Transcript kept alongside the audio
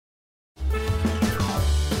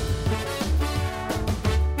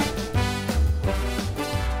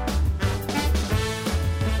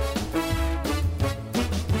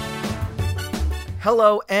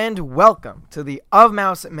Hello and welcome to the Of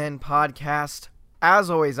Mouse Men podcast.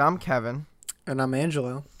 As always, I'm Kevin. And I'm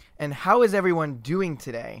Angelo. And how is everyone doing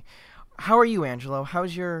today? How are you, Angelo?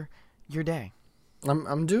 How's your day?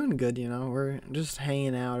 I'm doing good, you know. We're just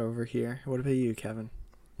hanging out over here. What about you, Kevin?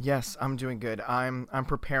 Yes, I'm doing good. I'm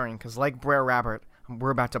preparing because, like Brer Rabbit,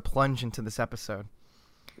 we're about to plunge into this episode.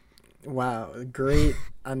 Wow, great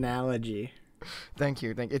analogy. Thank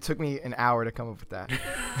you. It took me an hour to come up with that.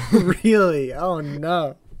 Really? Oh,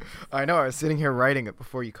 no. I know. I was sitting here writing it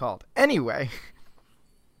before you called. Anyway,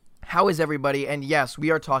 how is everybody? And yes,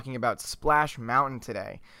 we are talking about Splash Mountain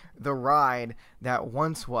today, the ride that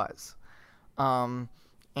once was.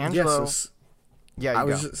 Angelo.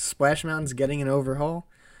 Splash Mountain's getting an overhaul.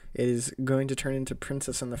 It is going to turn into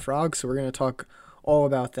Princess and the Frog, so we're going to talk all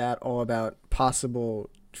about that, all about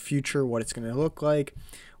possible future, what it's going to look like,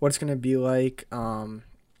 what it's going to be like, and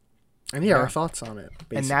our thoughts on it,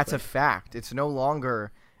 basically. And that's a fact. It's no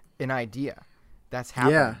longer an idea. That's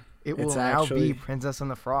happening. Yeah, it will now be Princess and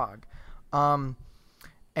the Frog. And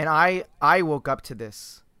I woke up to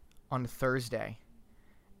this on Thursday,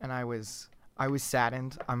 and I was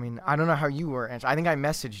saddened. I mean, I don't know how you were, Angelo. I think I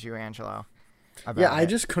messaged you, Angelo. I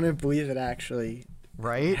just couldn't believe it actually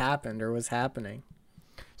happened or was happening.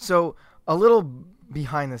 So, a little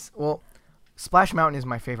behind this. Well, Splash Mountain is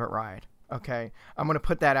my favorite ride. Okay, I'm gonna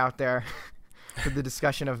put that out there for the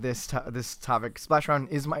discussion of this topic. Splash Mountain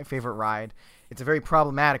is my favorite ride. It's a very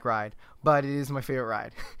problematic ride, but it is my favorite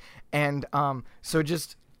ride. And so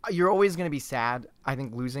just you're always gonna be sad, I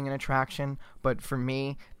think, losing an attraction. But for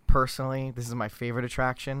me personally, this is my favorite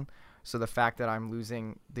attraction. So the fact that I'm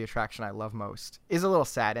losing the attraction I love most is a little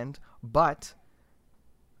saddened, but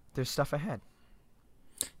there's stuff ahead.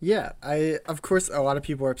 Yeah, of course a lot of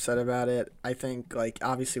people are upset about it. I think, like,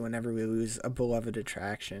 obviously whenever we lose a beloved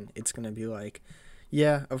attraction, it's going to be like,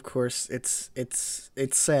 yeah, of course it's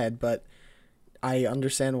sad, but I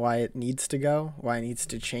understand why it needs to go, why it needs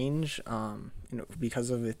to change,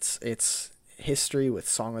 because of its history with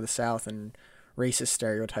Song of the South and racist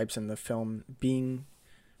stereotypes in the film being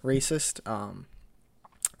racist,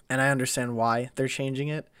 and I understand why they're changing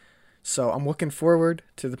it. So I'm looking forward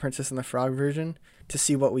to the Princess and the Frog version to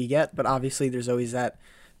see what we get, but obviously there's always that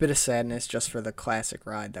bit of sadness just for the classic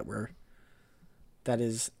ride that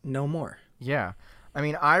is no more. Yeah. I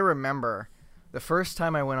mean, I remember the first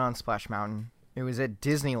time I went on Splash Mountain, it was at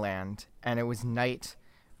Disneyland, and it was night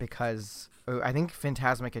because I think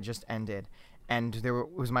Fantasmic had just ended. And it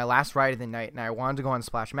was my last ride of the night, and I wanted to go on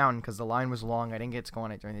Splash Mountain because the line was long. I didn't get to go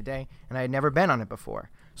on it during the day, and I had never been on it before.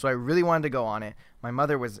 So I really wanted to go on it. My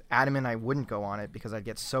mother was adamant I wouldn't go on it because I'd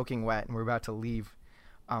get soaking wet, and we're about to leave.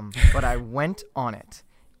 But I went on it,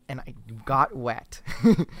 and I got wet.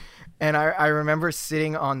 And I remember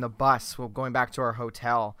sitting on the bus while going back to our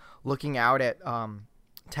hotel, looking out at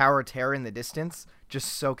Tower of Terror in the distance,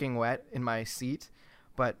 just soaking wet in my seat.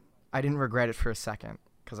 But I didn't regret it for a second.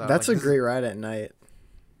 That's a great ride at night.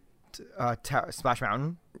 Splash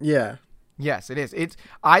Mountain? Yeah. Yes, it is.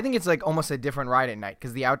 I think it's like almost a different ride at night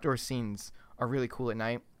because the outdoor scenes are really cool at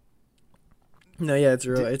night. No, yeah, it's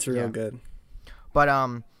real good. But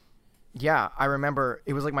yeah, I remember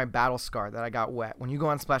it was like my battle scar that I got wet. When you go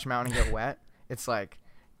on Splash Mountain and get wet, it's like,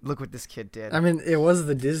 look what this kid did. I mean, it was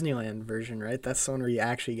the Disneyland version, right? That's the one where you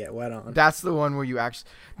actually get wet on. That's the one where you actually...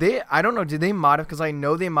 I don't know, did they modify... Because I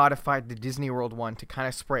know they modified the Disney World one to kind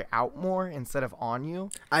of spray out more instead of on you.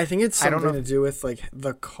 I think it's something to do with, like,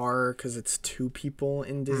 the car, because it's 2 people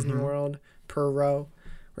in Disney World per row,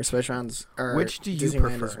 where Splash Mountain's... Which do you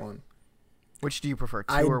Disneyland prefer? Is one. Which do you prefer,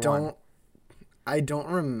 2 or 1? I don't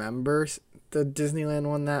remember the Disneyland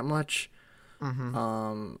one that much.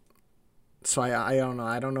 So I don't know.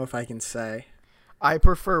 I don't know if I can say. I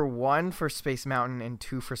prefer 1 for Space Mountain and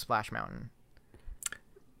 2 for Splash Mountain.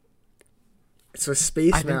 So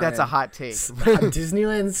Space Mountain. I think that's a hot take.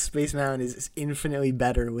 Disneyland's Space Mountain is infinitely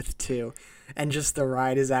better with 2. And just the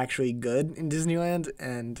ride is actually good in Disneyland.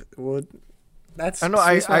 And that's... I know.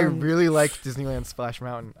 I really like Disneyland Splash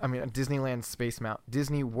Mountain. I mean, Disneyland Space Mountain.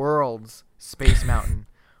 Disney World's Space Mountain.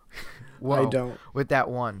 Whoa. I don't. With that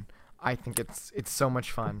one. I think it's so much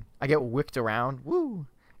fun. I get whipped around. Woo!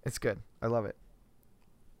 It's good. I love it.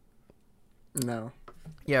 No.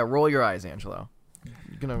 Yeah, roll your eyes, Angelo.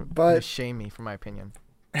 You're gonna shame me for my opinion.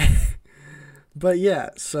 But yeah,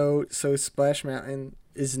 so Splash Mountain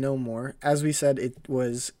is no more. As we said, it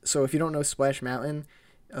was... So if you don't know Splash Mountain,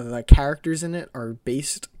 the characters in it are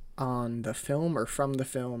based on the film or from the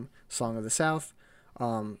film Song of the South.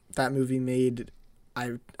 That movie made...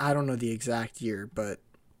 I don't know the exact year, but...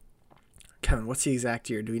 Kevin, what's the exact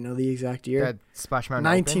year? Do we know the exact year? That Splash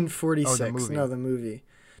Mountain 1946. Open? Oh, the movie. No, the movie.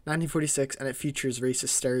 1946, and it features racist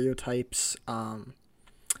stereotypes.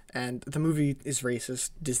 And the movie is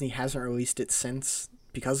racist. Disney hasn't released it since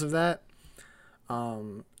because of that.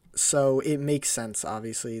 So it makes sense,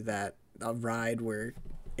 obviously, that a ride where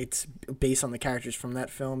it's based on the characters from that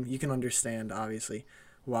film, you can understand, obviously,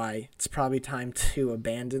 why it's probably time to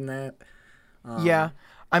abandon that. Yeah,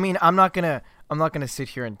 I mean, I'm not gonna sit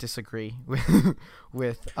here and disagree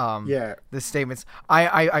with the statements.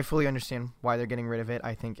 I fully understand why they're getting rid of it.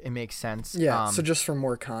 I think it makes sense. Yeah. So just for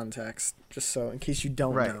more context, just so in case you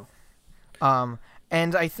don't know.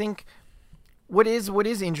 And I think what is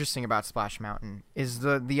interesting about Splash Mountain is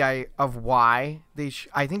the of why they.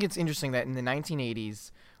 I think it's interesting that in the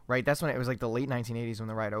 1980s, right? That's when it was like the late 1980s when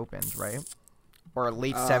the ride opened, right? Or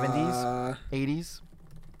late 70s, 80s.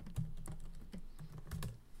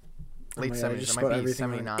 Late 70s. It might be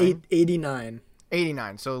 79. 89.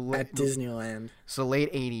 89. So at Disneyland. So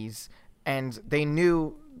late 80s, and they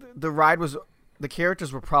knew the ride was, the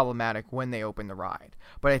characters were problematic when they opened the ride.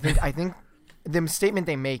 But I think the statement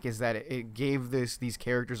they make is that it gave these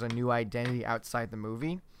characters a new identity outside the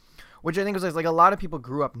movie, which I think was like a lot of people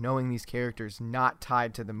grew up knowing these characters not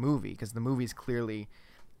tied to the movie because the movie's clearly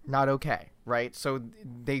not okay, right? So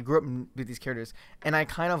they grew up with these characters, and I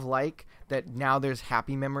kind of like that now there's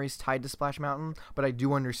happy memories tied to Splash Mountain, but I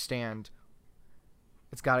do understand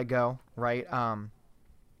it's got to go, right?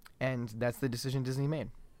 And that's the decision Disney made.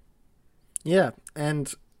 Yeah,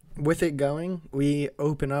 and with it going, we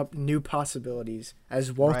open up new possibilities.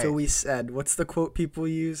 As Walt always said, what's the quote people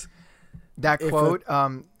use? That quote,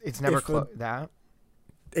 it's never that.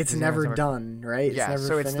 It's never done, right? Yeah, it's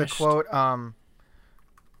never so finished. It's the quote,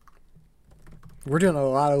 we're doing a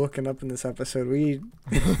lot of looking up in this episode.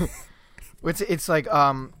 It's like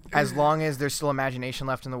as long as there's still imagination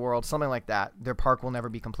left in the world, something like that, their park will never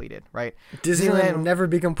be completed, right? Disneyland will never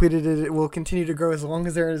be completed. It will continue to grow as long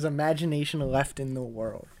as there is imagination left in the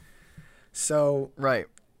world. So right,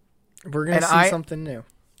 we're gonna see something new.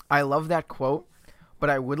 I love that quote, but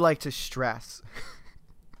I would like to stress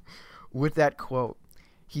with that quote,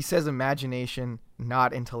 he says imagination,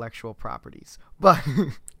 not intellectual properties, but.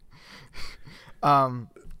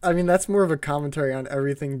 I mean, that's more of a commentary on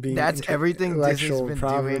everything being everything Disney's been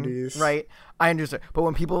properties. Doing, right? I understand. But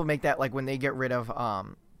when people make that, like when they get rid of,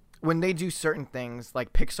 when they do certain things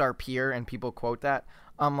like Pixar Pier and people quote that,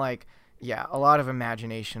 I'm like, yeah, a lot of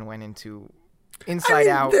imagination went into Inside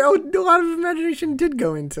Out. A lot of imagination did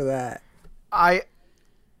go into that.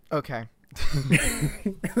 Okay.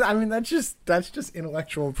 I mean, that's just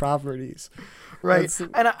intellectual properties. Right.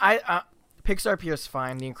 And I Pixar Pier is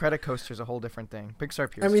fine. The Incredicoaster is a whole different thing. Pixar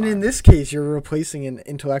Pier is fine. In this case, you're replacing an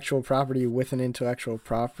intellectual property with an intellectual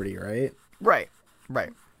property, right? Right.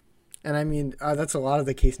 And I mean, that's a lot of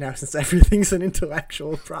the case now since everything's an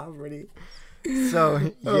intellectual property.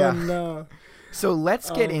 So, yeah. Oh, no. So let's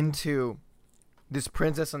get into this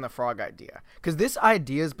Princess and the Frog idea. Because this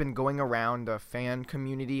idea has been going around the fan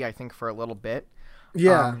community, I think, for a little bit.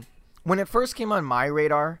 Yeah. When it first came on my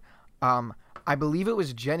radar, I believe it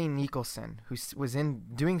was Jenny Nicholson who was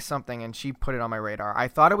doing something, and she put it on my radar. I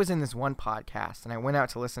thought it was in this one podcast, and I went back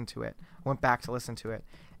to listen to it,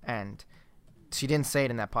 and she didn't say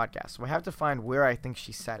it in that podcast. So I have to find where I think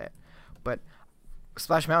she said it. But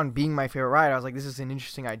Splash Mountain being my favorite ride, I was like, this is an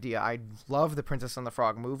interesting idea. I love the Princess and the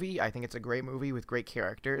Frog movie. I think it's a great movie with great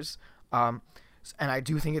characters. And I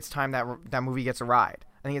do think it's time that movie gets a ride.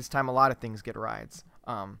 I think it's time a lot of things get rides.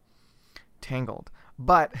 Tangled.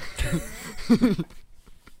 But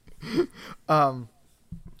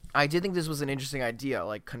I did think this was an interesting idea,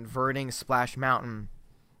 like converting Splash Mountain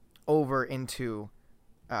over into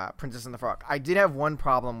Princess and the Frog. I did have one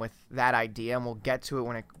problem with that idea, and we'll get to it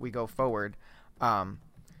when we go forward. But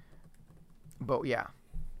yeah.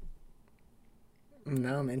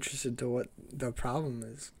 Now I'm interested to what the problem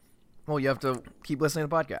is. Well, you have to keep listening to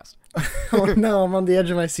the podcast. Oh no, I'm on the edge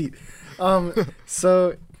of my seat.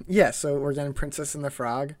 So we're getting Princess and the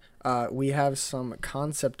Frog. We have some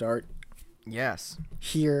concept art. Yes.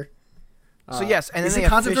 Here. So yes, and is then it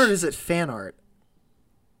concept art or is it fan art?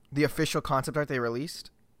 The official concept art they released?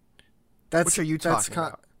 Which are you talking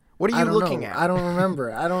about? What are you looking at? I don't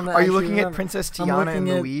remember. I don't know. Are you looking at Princess Tiana and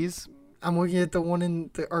Louise? I'm looking at the one in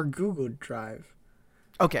our Google Drive.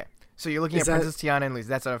 Okay. So you're looking at Princess Tiana and Louise.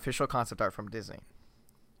 That's an official concept art from Disney.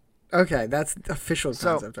 Okay, that's official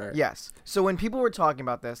concept art. Yes. So when people were talking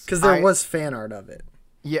about this... Because there was fan art of it.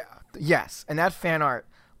 Yeah. Yes. And that fan art,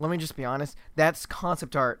 let me just be honest, that's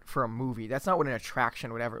concept art for a movie. That's not what an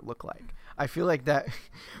attraction would ever look like. I feel like that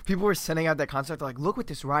people were sending out that concept like, look what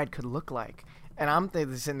this ride could look like. And I'm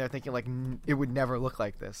sitting there thinking like, it would never look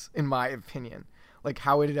like this, in my opinion. Like,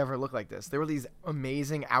 how would it ever look like this? There were these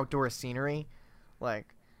amazing outdoor scenery.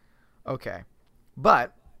 Like, okay.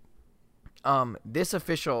 But this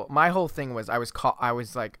official, my whole thing was I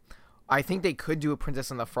was like, I think they could do a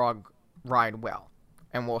Princess and the Frog ride well.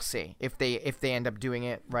 And we'll see if they end up doing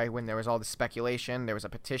it, right? When there was all this speculation, there was a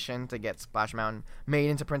petition to get Splash Mountain made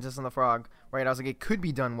into Princess and the Frog, right? I was like, it could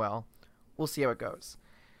be done well. We'll see how it goes.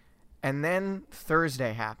 And then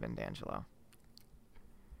Thursday happened, Angelo.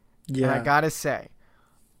 Yeah. And I gotta say,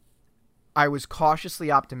 I was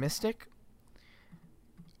cautiously optimistic.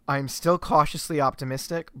 I'm still cautiously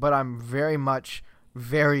optimistic, but I'm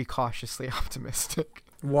very cautiously optimistic.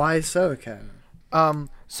 Why so, Kevin?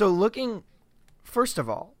 So looking, first of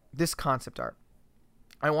all, this concept art.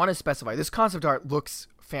 I want to specify, this concept art looks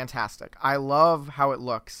fantastic. I love how it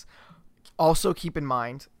looks. Also keep in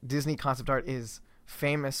mind, Disney concept art is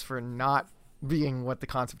famous for not being what the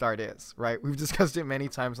concept art is, right? We've discussed it many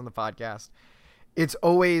times on the podcast. It's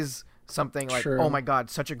always something like, True. oh my God,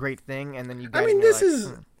 such a great thing. And then you get I mean, this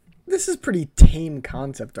is pretty tame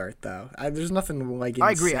concept art, though. There's nothing like insane.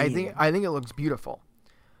 I agree. I think it looks beautiful.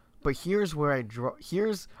 But here's where I draw.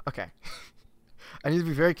 Okay. I need to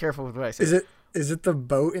be very careful with what I say. Is it the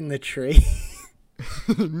boat in the tree?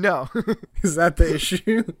 No. Is that the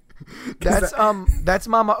issue? That's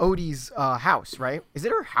Mama Odie's house, right? Is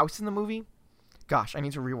it her house in the movie? Gosh, I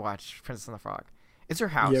need to rewatch Princess and the Frog. It's her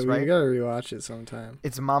house, yeah, right? we gotta rewatch it sometime.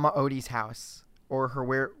 It's Mama Odie's house, or her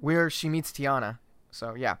where she meets Tiana.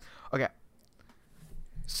 So yeah, okay.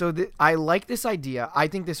 So I like this idea. I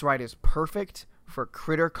think this ride is perfect for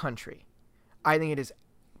Critter Country. I think it is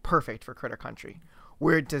perfect for Critter Country.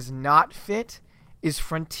 Where it does not fit is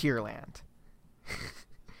Frontierland,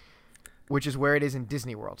 which is where it is in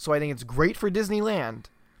Disney World. So I think it's great for Disneyland.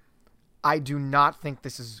 I do not think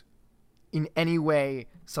this is in any way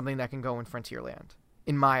something that can go in Frontierland,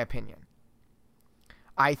 in my opinion.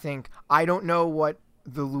 I don't know what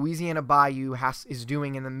the Louisiana Bayou is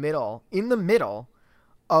doing in the middle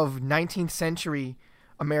of 19th century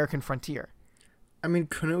American frontier. I mean,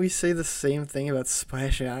 couldn't we say the same thing about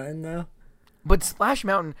Splash Mountain, though? But Splash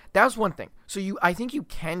Mountain, that was one thing. So I think you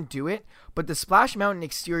can do it, but the Splash Mountain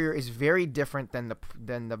exterior is very different than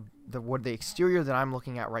the exterior that I'm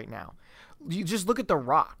looking at right now. You just look at the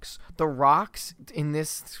rocks. The rocks in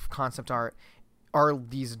this concept art are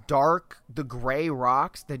these the gray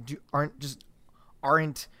rocks that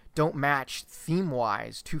don't match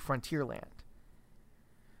theme-wise to Frontierland.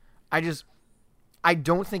 I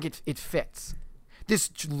don't think it fits.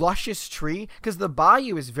 This luscious tree, because the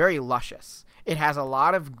bayou is very luscious. It has a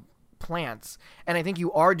lot of plants, and I think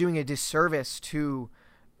you are doing a disservice to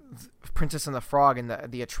Princess and the Frog and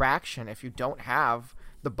the attraction if you don't have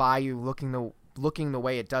the bayou looking the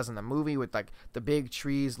way it does in the movie with like the big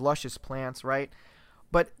trees, luscious plants, right?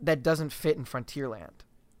 But that doesn't fit in Frontierland.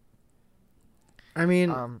 I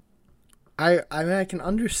mean, I can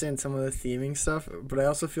understand some of the theming stuff, but I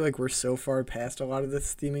also feel like we're so far past a lot of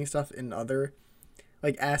this theming stuff in other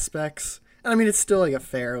like aspects. And I mean, it's still like a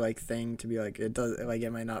fair like thing to be like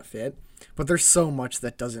it might not fit, but there's so much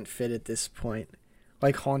that doesn't fit at this point.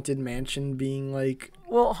 Like Haunted Mansion being like,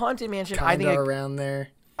 well, Haunted Mansion, I think around there.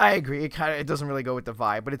 I agree. It doesn't really go with the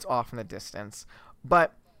vibe, but it's off in the distance.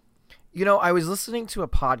 But I was listening to a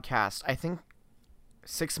podcast, I think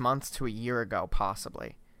 6 months to a year ago,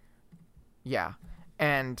 possibly. Yeah.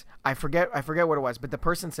 And I forget what it was, but the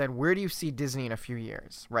person said, where do you see Disney in a few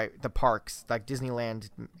years, right? The parks, like Disneyland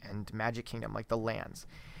and Magic Kingdom, like the lands.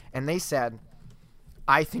 And they said,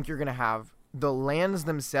 I think you're going to have the lands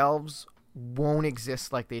themselves won't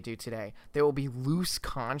exist like they do today. They will be loose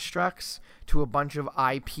constructs to a bunch of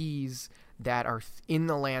IPs that are in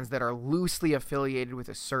the lands that are loosely affiliated with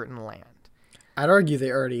a certain land. I'd argue they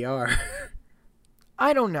already are.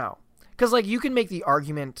 I don't know. Because, like, you can make the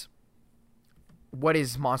argument, what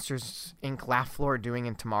is Monsters, Inc. Laugh Floor doing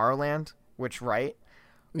in Tomorrowland? Which, right?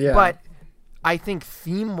 Yeah. But I think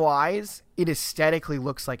theme-wise, it aesthetically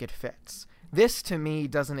looks like it fits. This, to me,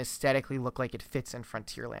 doesn't aesthetically look like it fits in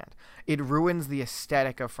Frontierland. It ruins the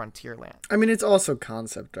aesthetic of Frontierland. I mean, it's also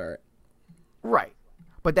concept art. Right.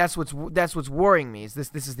 But that's what's worrying me, is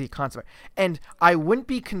this is the concept art. And I wouldn't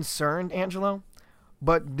be concerned, Angelo,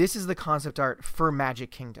 but this is the concept art for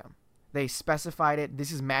Magic Kingdom. They specified it.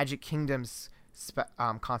 This is Magic Kingdom's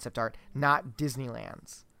concept art, not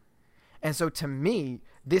Disneyland's. And so to me,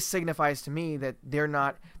 this signifies to me that they're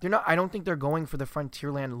not I don't think they're going for the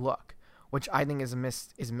Frontierland look, which I think is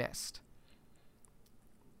missed.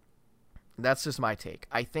 That's just my take.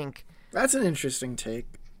 I think that's an interesting take.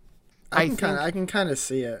 I can kind of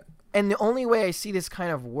see it. And the only way I see this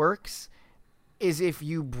kind of works is if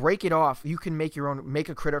you break it off. You can make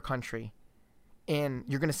a Critter Country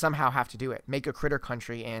you're going to somehow have to do it. Make a Critter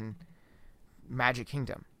Country in Magic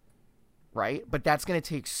Kingdom, right? But that's going to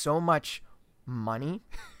take so much money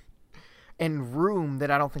and room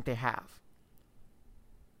that I don't think they have.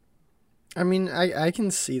 I mean, I can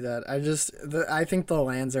see that. I think the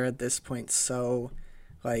lands are at this point so,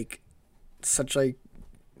 like, such like.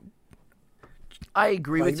 I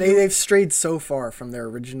agree with you. They've strayed so far from their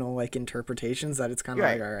original like interpretations that it's kind of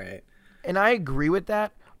like, all right. And I agree with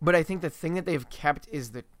that, but I think the thing that they've kept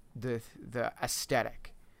is the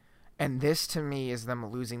aesthetic. And this, to me, is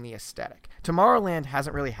them losing the aesthetic. Tomorrowland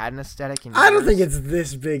hasn't really had an aesthetic in years. I don't think it's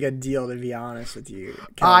this big a deal, to be honest with you,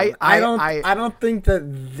 Kevin. I don't think that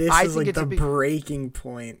this is like the breaking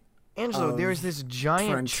point. Angelo, there's this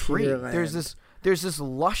giant tree. There's this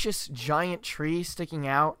luscious giant tree sticking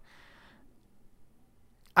out.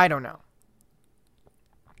 I don't know.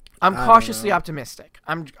 I'm cautiously optimistic.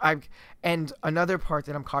 And another part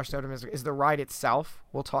that I'm cautiously optimistic is the ride itself.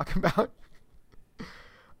 We'll talk about.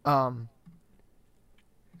 But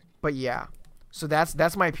yeah, so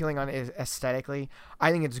that's my feeling on it aesthetically.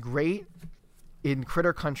 I think it's great in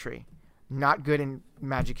Critter Country, not good in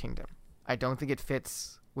Magic Kingdom. I don't think it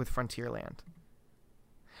fits with Frontierland.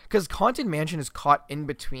 Because Haunted Mansion is caught in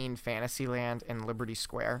between Fantasyland and Liberty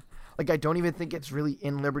Square. Like, I don't even think it's really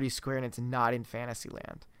in Liberty Square and it's not in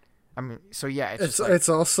Fantasyland. I mean, so yeah, it's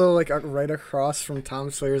also like right across from Tom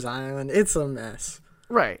Sawyer's Island. It's a mess.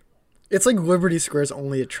 Right. It's like Liberty Square's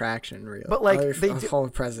only attraction, really. But like Hall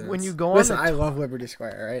of Presidents. When you go on, listen, I love Liberty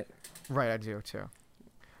Square, right? Right, I do too.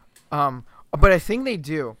 But I think they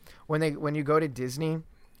do when you go to Disney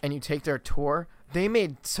and you take their tour. They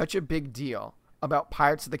made such a big deal about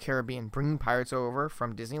Pirates of the Caribbean, bringing pirates over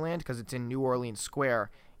from Disneyland because it's in New Orleans Square,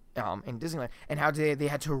 in Disneyland, and how they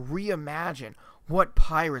had to reimagine what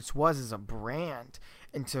Pirates was as a brand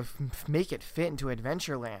and to make it fit into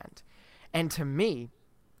Adventureland. And to me,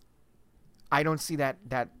 I don't see that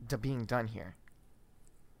being done here.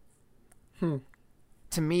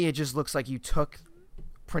 To me, it just looks like you took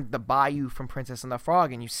the bayou from Princess and the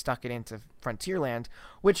Frog and you stuck it into Frontierland,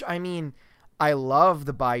 which, I mean, I love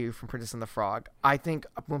the bayou from Princess and the Frog. I think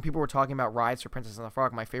when people were talking about rides for Princess and the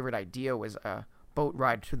Frog, my favorite idea was a boat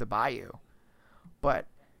ride to the bayou. But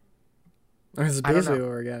it's basically what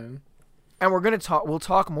we're getting. And we'll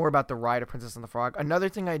talk more about the ride of Princess and the Frog. Another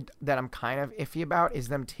thing that I'm kind of iffy about is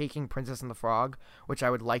them taking Princess and the Frog, which I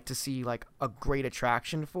would like to see like a great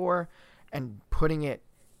attraction for, and putting it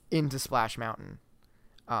into Splash Mountain.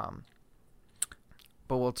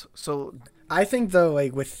 But so I think though,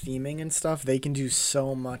 like with theming and stuff, they can do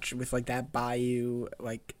so much with like that bayou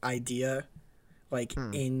like idea, like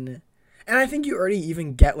in. And I think you already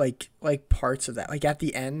even get like parts of that, like at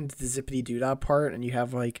the end, the Zippity Doodah part, and you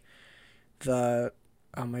have like the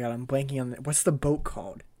oh my god, I'm blanking on what's the boat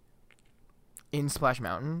called in Splash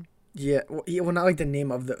Mountain. Yeah, well, not like the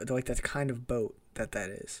name of the like that kind of boat that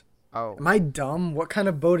is. Oh, am I dumb? What kind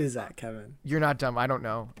of boat is that, Kevin? You're not dumb. I don't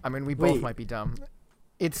know. I mean, we both might be dumb.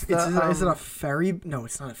 Is it a ferry? No,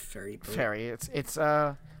 it's not a ferry boat. Ferry. It's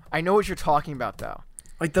I know what you're talking about though.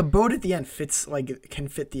 Like the boat at the end can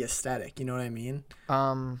fit the aesthetic. You know what I mean?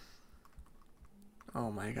 Oh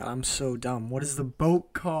my god, I'm so dumb. What is the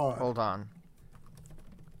boat called? Hold on.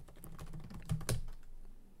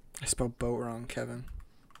 I spelled boat wrong, Kevin.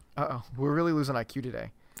 Uh-oh. We're really losing IQ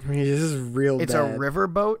today. I mean, this is real bad. It's a river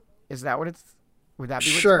boat? Is that what it's... Would that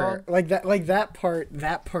be what sure. it's called? Like that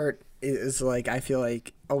part is like, I feel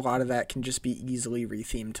like a lot of that can just be easily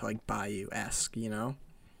rethemed to like Bayou-esque, you know?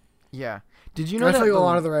 Yeah. Did you know I feel like a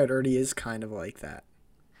lot of the ride already is kind of like that.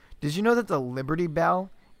 Did you know that the Liberty Bell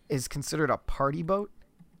is considered a party boat?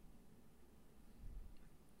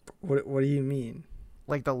 What do you mean?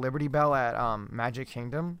 Like the Liberty Bell at Magic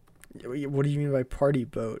Kingdom? What do you mean by party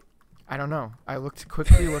boat? I don't know. I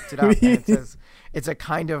quickly looked it up, and it says it's a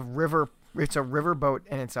kind of river. It's a river boat,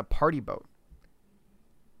 and it's a party boat.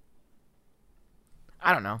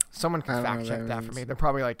 I don't know. Someone can fact check that for me. They're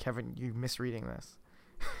probably like, Kevin, you misreading this.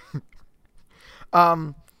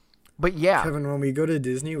 But yeah, Kevin, when we go to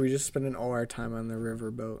Disney, we just spend all our time on the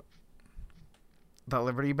river boat. The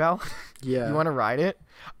Liberty Bell? Yeah. You want to ride it?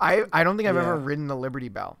 I don't think I've ever ridden the Liberty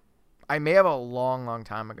Bell. I may have a long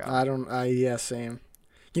time ago. Yeah, same.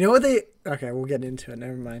 You know what okay, we'll get into it.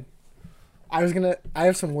 Never mind. I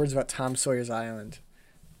have some words about Tom Sawyer's Island.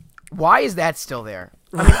 Why is that still there?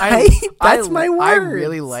 I mean, that's my word. I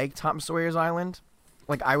really like Tom Sawyer's Island.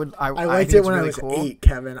 Like I liked it when I was 8,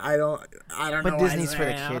 Kevin. I don't know. But Disney's for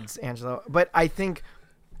the kids, Angelo. But I think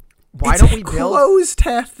why don't we build closed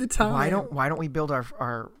half the time? Why don't we build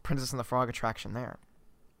our Princess and the Frog attraction there?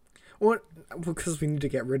 What? Because we need to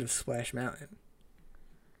get rid of Splash Mountain.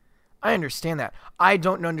 I understand that. I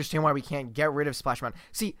don't understand why we can't get rid of Splash Mountain.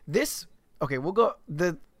 See, this... Okay, we'll go...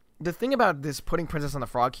 The thing about this putting Princess on the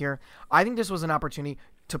Frog here, I think this was an opportunity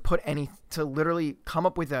to to literally come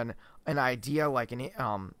up with an idea like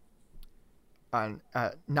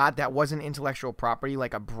not that wasn't intellectual property,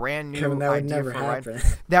 like a brand new Kevin, that would idea never for a ride. happen.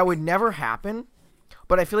 That would never happen.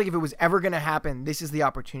 But I feel like if it was ever going to happen, this is the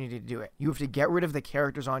opportunity to do it. You have to get rid of the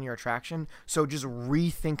characters on your attraction, so just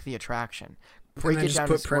rethink the attraction. Break And then it just down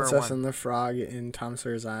put to square Princess one. and the Frog in Tom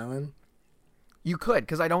Sawyer's Island. You could,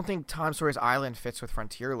 because I don't think Tom Sawyer's Island fits with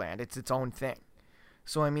Frontierland. It's its own thing.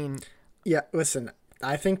 So, I mean... Yeah, listen,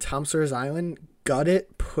 I think Tom Sawyer's Island, gut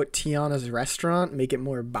it, put Tiana's restaurant, make it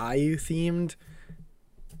more bayou themed.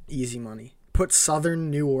 Easy money. Put Southern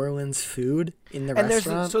New Orleans food in the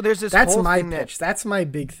restaurant. There's this That's whole my thing pitch. That's my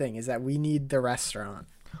big thing, is that we need the restaurant.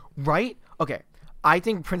 Right? Okay. I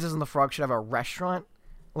think Princess and the Frog should have a restaurant,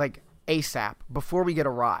 like, ASAP, before we get a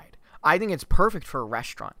ride. I think it's perfect for a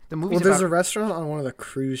restaurant. The movie's Well, there's about... a restaurant on one of the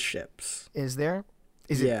cruise ships. Is there?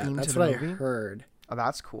 Is Yeah, it themed that's to the what movie? I heard. Oh,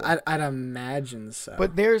 that's cool. I'd imagine so.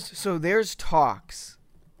 But there's talks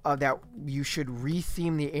that you should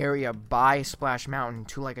retheme the area by Splash Mountain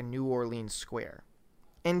to like a New Orleans square.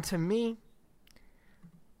 And to me,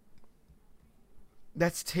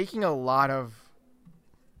 that's taking a lot of...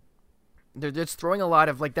 That's throwing a lot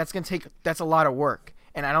of... Like, that's a lot of work.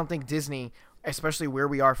 And I don't think Disney, especially where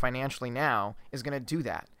we are financially now, is going to do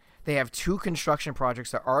that. They have 2 construction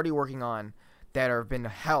projects they're already working on that have been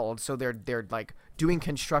held. So they're like doing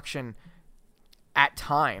construction at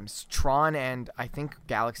times. Tron and I think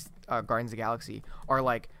Guardians of the Galaxy are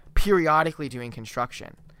like periodically doing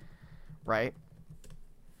construction. Right?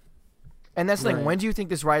 And that's the thing. Right. When do you think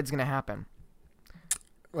this ride is going to happen?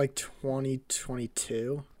 Like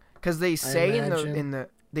 2022. Because they say in imagine.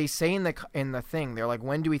 the thing, they're like,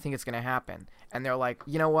 when do we think it's going to happen? And they're like,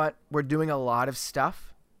 you know what? We're doing a lot of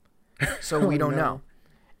stuff, so we don't know.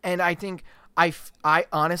 And I think I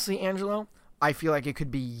honestly, Angelo, I feel like it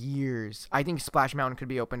could be years. I think Splash Mountain could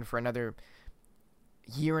be open for another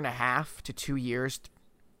 1.5 to 2 years.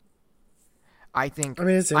 I think. I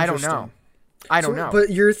mean, it's interesting. I don't know.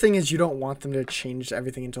 But your thing is you don't want them to change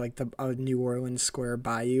everything into like the New Orleans Square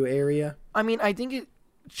Bayou area. I mean, I think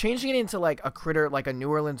changing it into like a critter, like a New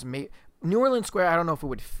Orleans Square, I don't know if it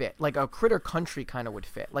would fit. Like a critter country kind of would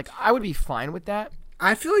fit. Like I would be fine with that.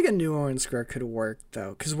 I feel like a New Orleans Square could work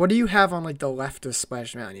though, because what do you have on like the left of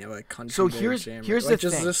Splash Mountain? You have like country. So Village, here's like,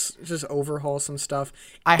 the thing. Just overhaul some stuff.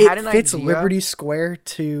 I had an fits idea. Liberty Square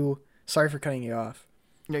to. Sorry for cutting you off.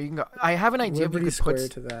 No, you can go. I have an idea. Liberty Square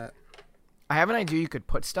to that. I have an idea you could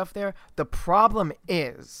put stuff there. The problem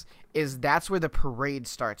is that's where the parade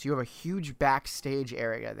starts. You have a huge backstage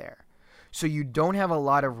area there. So you don't have a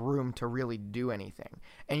lot of room to really do anything.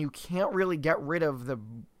 And you can't really get rid of the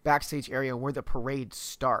backstage area where the parade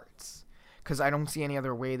starts. Because I don't see any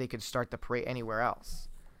other way they could start the parade anywhere else.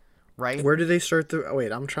 Right? Where do they start the... Oh,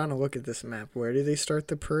 wait, I'm trying to look at this map. Where do they start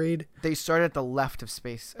the parade? They start at the left of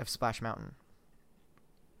Splash Mountain.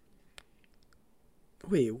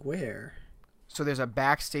 Wait, where? So there's a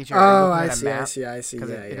backstage area. Oh, I see. Because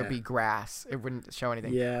Yeah, it'll be grass. It wouldn't show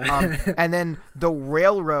anything. Yeah. And then the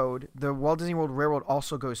railroad, the Walt Disney World Railroad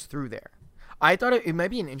also goes through there. I thought it might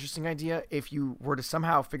be an interesting idea if you were to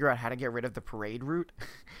somehow figure out how to get rid of the parade route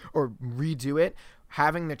or redo it,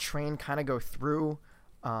 having the train kind of go through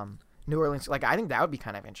New Orleans. Like, I think that would be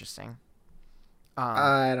kind of interesting.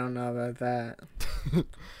 I don't know about that.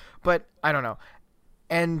 But I don't know.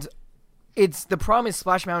 And the problem is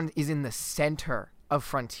Splash Mountain is in the center of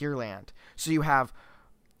Frontierland. So you have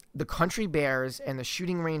the Country Bears and the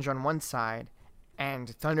shooting range on one side and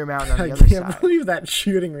Thunder Mountain on the other side. I can't believe that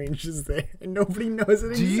shooting range is there. Nobody knows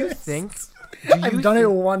it exists. I've done it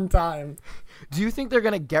one time. Do you think they're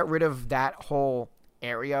going to get rid of that whole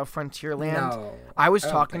area of Frontierland? No. I was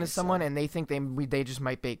talking to someone and they think they just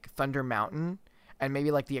might make Thunder Mountain and maybe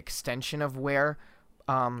like the extension of where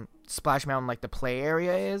Splash Mountain, like the play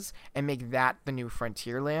area is, and make that the new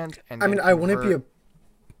Frontierland. And I mean, I wouldn't be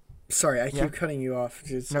Sorry, I keep cutting you off.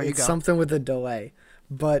 It's something with a delay.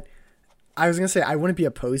 But I was going to say, I wouldn't be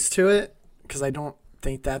opposed to it, because I don't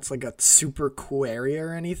think that's like a super cool area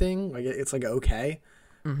or anything. Like, it's like okay.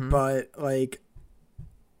 Mm-hmm. But, like,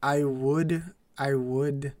 I would.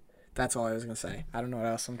 That's all I was going to say. I don't know what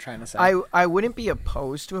else I'm trying to say. I wouldn't be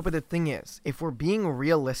opposed to it, but the thing is, if we're being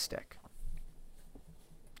realistic,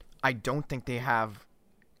 I don't think they have,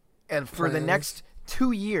 and for the next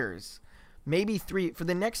 2 years, maybe 3, for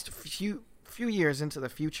the next few years into the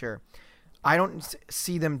future, I don't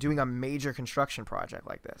see them doing a major construction project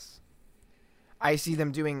like this. I see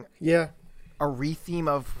them doing a retheme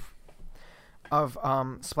of of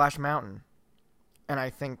Splash Mountain, and I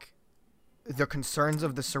think the concerns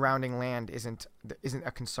of the surrounding land isn't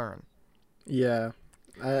a concern. Yeah,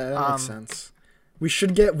 that makes sense. We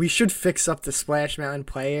should fix up the Splash Mountain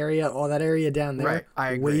play area, all that area down there. Right,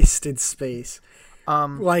 I agree. Wasted space.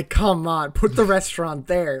 Like, come on, put the restaurant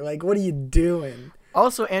there. Like, what are you doing?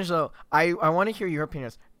 Also, Angelo, I want to hear your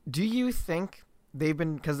opinions. Do you think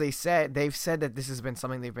because they've said that this has been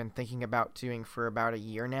something they've been thinking about doing for about a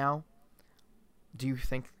year now? Do you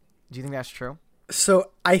think that's true?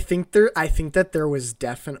 So I think that there was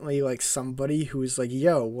definitely like somebody who was like,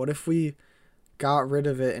 yo, what if we got rid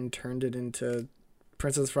of it and turned it into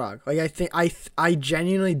Princess Frog? Like, I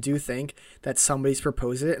genuinely do think that somebody's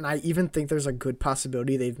proposed it, and I even think there's a good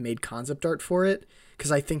possibility they've made concept art for it,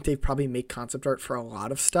 because I think they've probably made concept art for a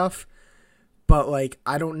lot of stuff. But like,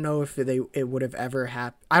 I don't know if it would have ever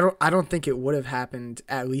happened. I don't think it would have happened,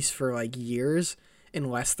 at least for like years,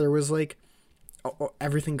 unless there was like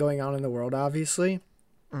everything going on in the world, obviously.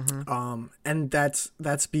 Mm-hmm. And that's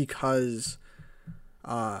because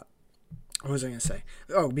what was I going to say?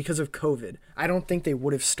 Oh, because of COVID. I don't think they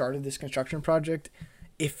would have started this construction project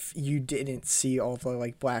if you didn't see all the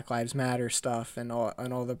like Black Lives Matter stuff and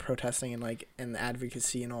all the protesting and the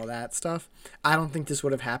advocacy and all that stuff. I don't think this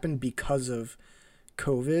would have happened because of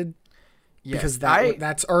COVID. Yes, because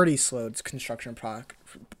that's already slowed construction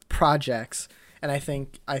projects. And I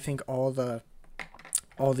think all the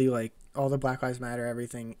Black Lives Matter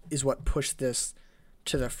everything is what pushed this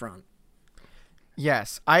to the front.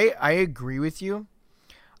 Yes, I agree with you.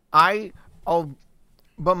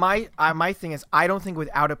 But my thing is, I don't think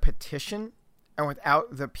without a petition and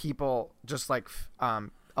without the people, just like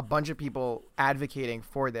a bunch of people advocating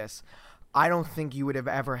for this, I don't think you would have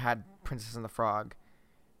ever had Princess and the Frog.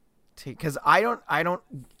 Because I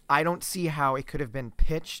don't see how it could have been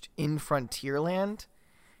pitched in Frontierland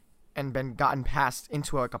and been gotten passed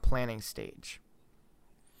into like a planning stage.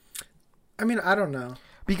 I mean, I don't know.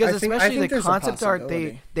 Because especially the concept art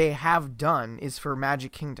they have done is for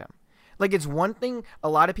Magic Kingdom. Like, it's one thing, a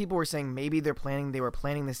lot of people were saying maybe they were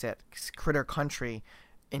planning this at Critter Country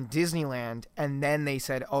in Disneyland, and then they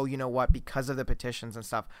said, oh, you know what, because of the petitions and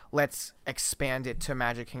stuff, let's expand it to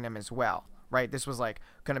Magic Kingdom as well, right? This was like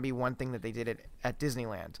going to be one thing that they did at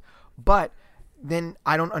Disneyland. But then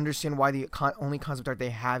I don't understand why the only concept art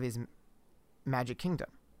they have is Magic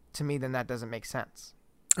Kingdom. To me, then that doesn't make sense.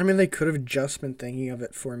 I mean, they could have just been thinking of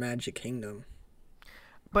it for Magic Kingdom.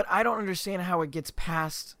 But I don't understand how it gets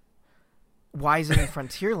past. Why is it in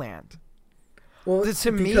Frontierland? Well,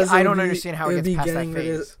 to me, I don't understand how it gets past that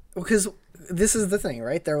phase. Because this is the thing,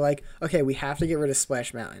 right? They're like, okay, we have to get rid of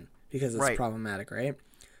Splash Mountain because it's problematic, right?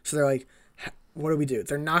 So they're like, what do we do?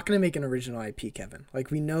 They're not going to make an original IP, Kevin.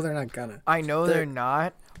 Like, we know they're not gonna. I know they're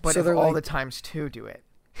not, but so if all the times two do it.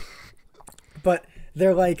 But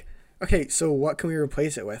they're like, okay, so what can we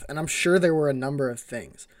replace it with? And I'm sure there were a number of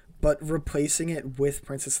things, but replacing it with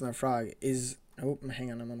Princess and the Frog is... Oh,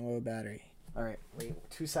 hang on, I'm on a low battery. All right, wait,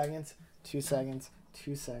 2 seconds,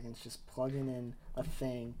 just plugging in a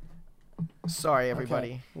thing. Sorry, everybody.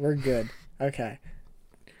 Okay, we're good. Okay.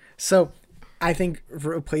 So, I think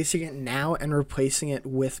replacing it now and replacing it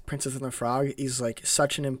with Princess and the Frog is, like,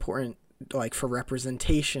 such an important, like, for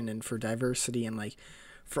representation and for diversity and, like,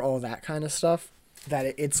 for all that kind of stuff,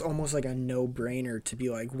 that it's almost like a no-brainer to be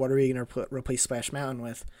like, what are we going to replace Splash Mountain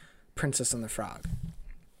with? Princess and the Frog.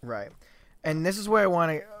 Right. And this is where I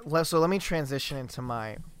want to... So let me transition into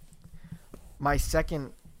my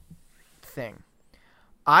second thing.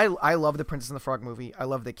 I love the Princess and the Frog movie. I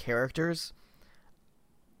love the characters.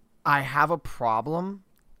 I have a problem.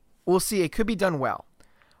 We'll see. It could be done well.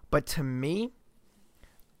 But to me,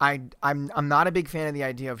 I'm not a big fan of the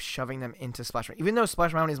idea of shoving them into Splash Mountain. Even though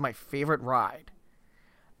Splash Mountain is my favorite ride,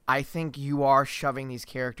 I think you are shoving these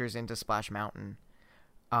characters into Splash Mountain.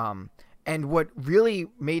 And what really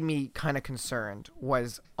made me kind of concerned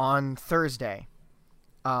was on Thursday,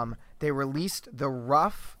 they released the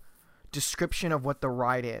rough description of what the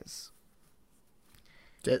ride is.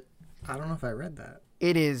 I don't know if I read that.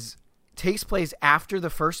 It takes place after the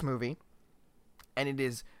first movie, and it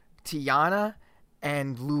is Tiana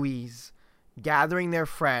and Louise gathering their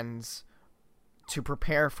friends to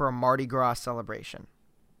prepare for a Mardi Gras celebration.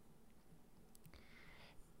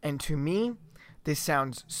 And to me, this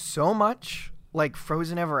sounds so much like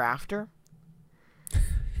Frozen Ever After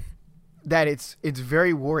that it's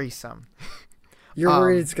very worrisome. You're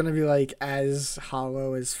worried it's going to be like as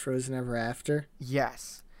hollow as Frozen Ever After?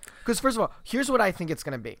 Yes. Because first of all, here's what I think it's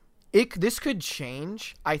going to be. This could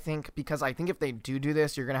change, I think, because I think if they do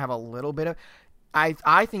this, you're going to have a little bit of... I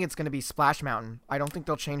think it's going to be Splash Mountain. I don't think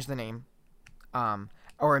they'll change the name. And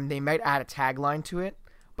or they might add a tagline to it,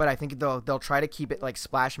 but I think they'll try to keep it like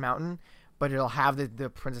Splash Mountain, but it'll have the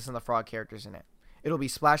Princess and the Frog characters in it. It'll be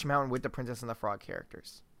Splash Mountain with the Princess and the Frog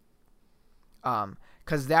characters.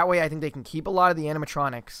 Because that way I think they can keep a lot of the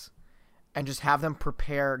animatronics and just have them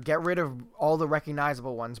get rid of all the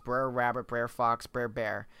recognizable ones, Brer Rabbit, Brer Fox, Brer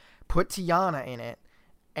Bear, put Tiana in it,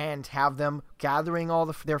 and have them gathering all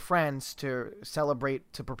their friends to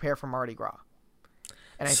celebrate, to prepare for Mardi Gras.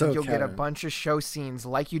 And I think you'll get a bunch of show scenes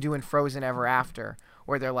like you do in Frozen Ever After,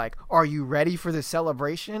 where they're like, are you ready for the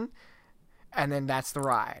celebration? And then that's the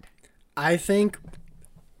ride. I think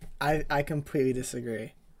I completely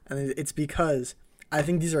disagree. And it's because I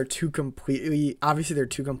think these are obviously they're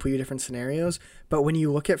two completely different scenarios, but when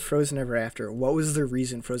you look at Frozen Ever After, what was the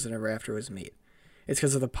reason Frozen Ever After was made? It's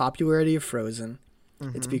because of the popularity of Frozen.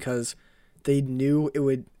 Mm-hmm. It's because they knew it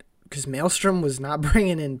would, because Maelstrom was not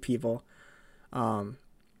bringing in people. Maelstrom,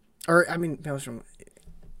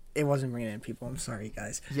 it wasn't bringing in people. I'm sorry,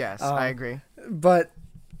 guys. Yes, I agree. But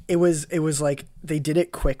it was like they did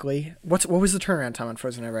it quickly. What was the turnaround time on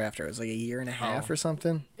Frozen Ever After? It was like a year and a half or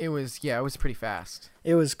something. It was pretty fast.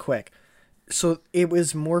 It was quick. So it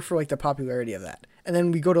was more for like the popularity of that. And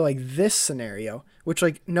then we go to like this scenario, which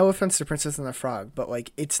like no offense to Princess and the Frog, but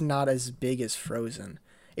like it's not as big as Frozen.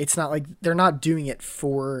 It's not like they're not doing it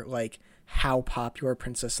for like how popular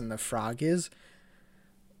Princess and the Frog is,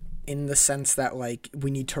 in the sense that like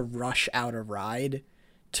we need to rush out a ride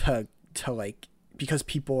to like, because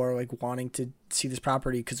people are like wanting to see this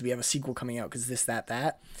property because we have a sequel coming out because this,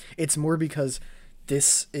 that. It's more because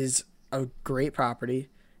this is a great property.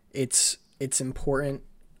 It's important,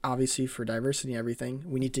 obviously, for diversity and everything.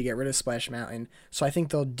 We need to get rid of Splash Mountain. So I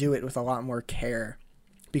think they'll do it with a lot more care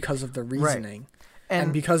because of the reasoning. Right.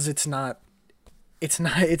 And because it's not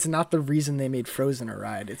the reason they made Frozen a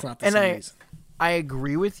ride. It's not the same reason. I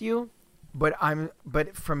agree with you, but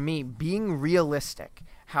for me, being realistic,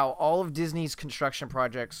 how all of Disney's construction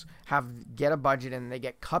projects get a budget and they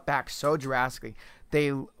get cut back so drastically.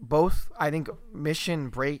 They both, I think, what's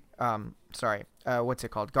it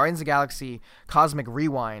called? Guardians of the Galaxy Cosmic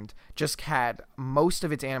Rewind just had most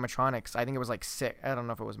of its animatronics. I think it was like 6. I don't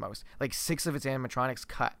know if it was most. Like 6 of its animatronics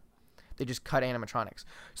cut. They just cut animatronics.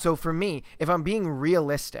 So for me, if I'm being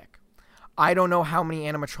realistic, I don't know how many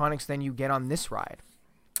animatronics then you get on this ride.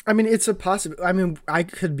 I mean, it's a possibility. I mean, I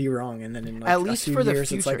could be wrong, and then in like at least a few for the years,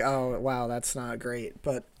 future. It's like, oh wow, that's not great.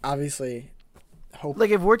 But obviously, like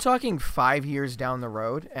if we're talking 5 years down the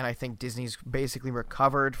road, and I think Disney's basically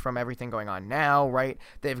recovered from everything going on now, right?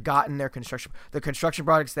 They've gotten the construction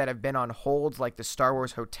projects that have been on hold, like the Star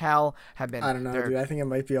Wars Hotel, have been. I don't know, dude. I think it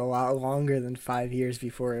might be a lot longer than 5 years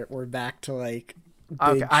before we're back to like.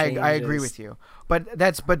 Okay, I agree with you, but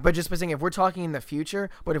just by saying, if we're talking in the future,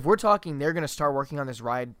 but if we're talking they're going to start working on this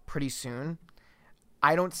ride pretty soon,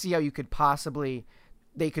 I don't see how they could possibly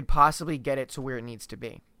get it to where it needs to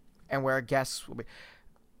be, and where guests will be.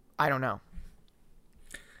 I don't know.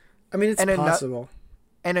 I mean, it's possible.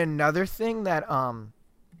 And another thing that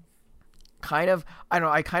kind of, I don't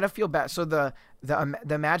know, I kind of feel bad. So the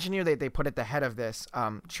Imagineer that they put at the head of this,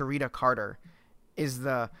 Charita Carter, is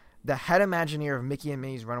the head Imagineer of Mickey and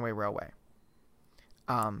Minnie's Runaway Railway.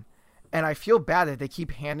 And I feel bad that they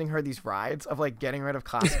keep handing her these rides of like getting rid of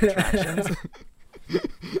classic attractions.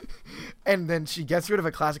 And then she gets rid of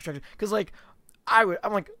a classic attraction. Cause like,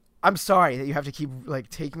 I'm sorry that you have to keep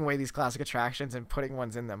like taking away these classic attractions and putting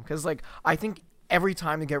ones in them. Cause like, I think every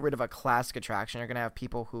time they get rid of a classic attraction, you're going to have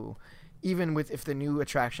people who, even if the new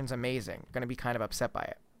attraction's amazing, going to be kind of upset by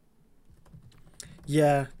it.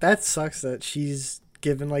 Yeah, that sucks that she's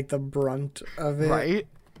given like the brunt of it, right?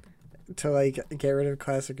 To like get rid of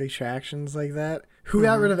classic attractions like that. Who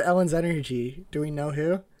got rid of Ellen's Energy? Do we know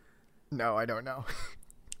who? No, I don't know.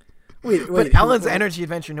 wait, but Ellen's Energy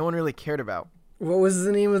Adventure, no one really cared about. What was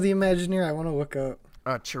the name of the Imagineer? I want to look up.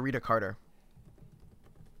 Charita Carter.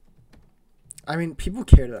 I mean, people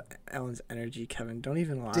cared about Ellen's Energy, Kevin. Don't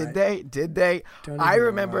even lie. Did they? I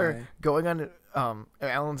remember lie. going on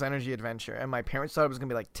Ellen's Energy Adventure, and my parents thought it was gonna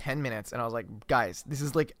be like 10 minutes, and I was like, guys, this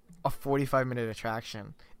is like a 45-minute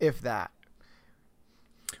attraction, if that.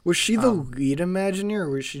 Was she the lead Imagineer, or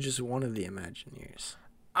was she just one of the Imagineers?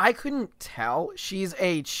 I couldn't tell. She's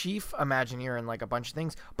a chief Imagineer in like a bunch of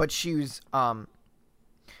things, but she was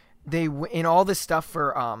in all this stuff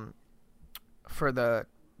for the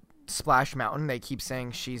Splash Mountain. They keep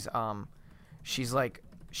saying she's the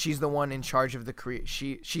one in charge of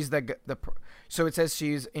so it says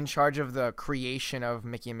she's in charge of the creation of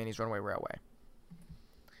Mickey and Minnie's Runaway Railway.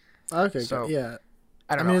 Okay, so yeah.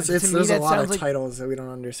 I don't know. There's a lot of titles that we don't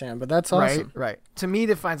understand, but that's awesome. Right. To me,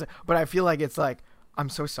 but I feel like it's like, I'm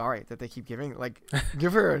so sorry that they keep giving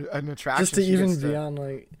give her an attraction Just to she even gets be on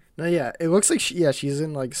no, yeah, it looks like she's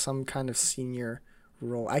in like some kind of senior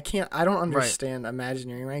role. I don't understand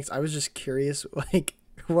Imagineering ranks. I was just curious like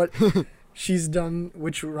what she's done,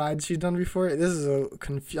 which rides she's done before. This is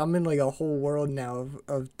I'm in like a whole world now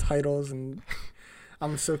of titles, and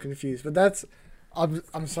I'm so confused. But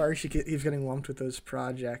I'm sorry he's getting lumped with those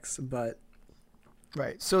projects, but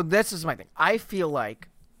right. So this is my thing. I feel like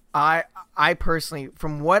I personally,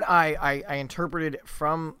 from what I interpreted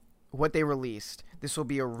from what they released, this will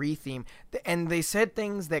be a retheme. And they said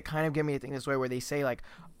things that kind of get me to think this way, where they say like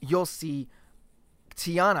you'll see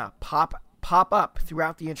Tiana pop up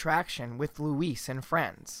throughout the attraction with Luis and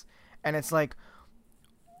friends, and it's like,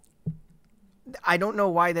 I don't know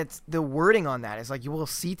why that's the wording on that is like you will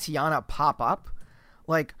see Tiana pop up.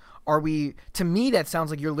 Like, to me that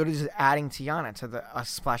sounds like you're literally just adding Tiana to a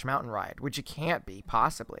Splash Mountain ride, which it can't be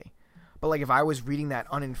possibly. But like if I was reading that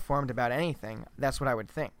uninformed about anything, that's what I would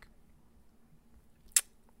think.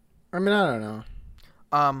 I mean, I don't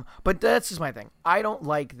know. But that's just my thing. I don't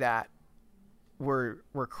like that we're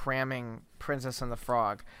cramming Princess and the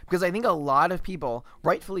Frog, because I think a lot of people,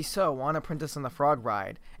 rightfully so, want a Princess and the Frog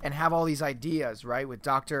ride and have all these ideas, right? With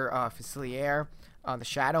Dr. Facilier, the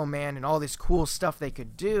Shadow Man, and all this cool stuff they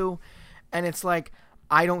could do. And it's like,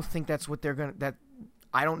 I don't think that's what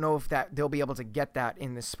I don't know if they'll be able to get that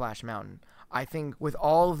in this Splash Mountain. I think with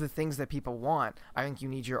all of the things that people want, I think you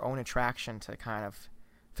need your own attraction to kind of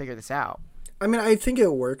figure this out. I mean, I think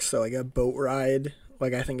it works though. Like a boat ride,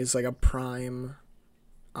 like I think is like a prime,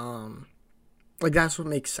 like that's what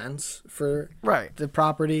makes sense for the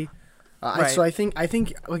property. Right. So I think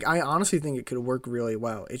like I honestly think it could work really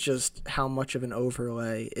well. It's just how much of an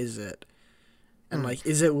overlay is it, and like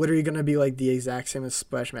is it literally gonna be like the exact same as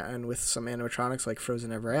Splash Mountain with some animatronics like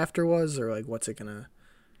Frozen Ever After was, or like what's it gonna?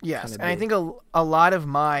 Yes, and I think a lot of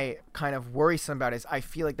my kind of worrisome about it is I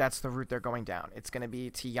feel like that's the route they're going down. It's going to be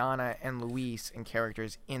Tiana and Luis and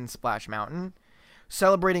characters in Splash Mountain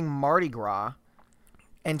celebrating Mardi Gras.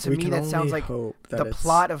 And to me, that sounds like the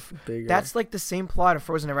plot of bigger. That's like the same plot of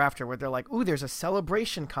Frozen Ever After, where they're like, ooh, there's a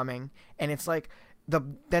celebration coming. And it's like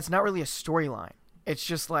that's not really a storyline. It's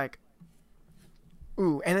just like,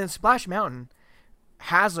 ooh. And then Splash Mountain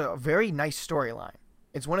has a very nice storyline.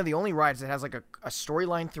 It's one of the only rides that has like a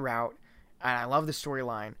storyline throughout, and I love the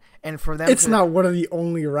storyline. And for them, it's not one of the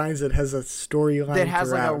only rides that has a storyline that has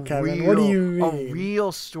throughout, like Kevin. What do you mean? A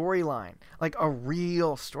real storyline, like a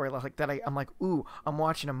real storyline, like that. I'm like, ooh, I'm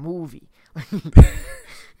watching a movie.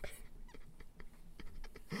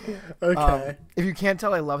 Okay. If you can't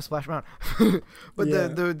tell, I love Splash Mountain. But yeah.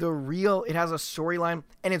 the real, it has a storyline,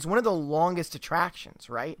 and it's one of the longest attractions,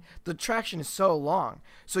 right? The attraction is so long,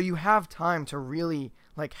 so you have time to really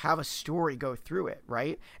like have a story go through it,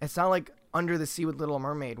 right? It's not like Under the Sea with Little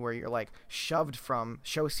Mermaid where you're like shoved from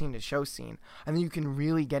show scene to show scene. I mean, you can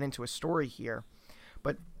really get into a story here.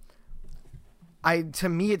 But to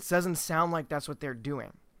me, it doesn't sound like that's what they're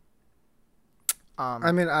doing.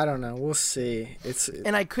 I mean, I don't know. We'll see.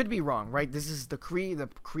 And I could be wrong, right? This is the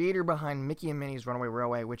creator behind Mickey and Minnie's Runaway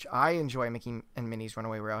Railway, which I enjoy Mickey and Minnie's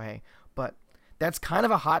Runaway Railway, but that's kind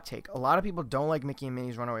of a hot take. A lot of people don't like Mickey and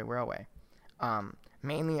Minnie's Runaway Railway.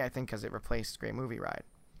 Mainly, I think, because it replaced Great Movie Ride.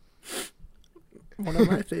 One of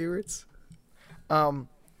my favorites. But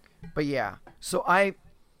yeah, so I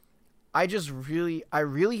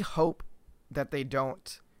really hope that they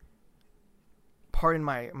don't. Pardon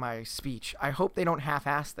my speech. I hope they don't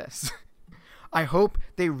half-ass this. I hope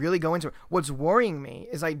they really go into it. What's worrying me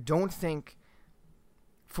is I don't think,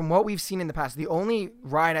 from what we've seen in the past, the only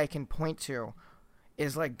ride I can point to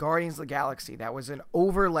is like Guardians of the Galaxy. That was an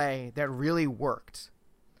overlay that really worked.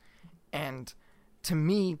 And to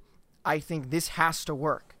me, I think this has to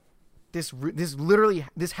work. This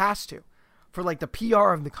has to. For like the PR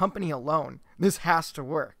of the company alone, this has to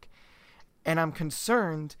work. And I'm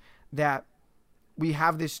concerned that we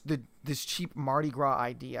have this cheap Mardi Gras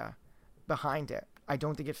idea behind it. I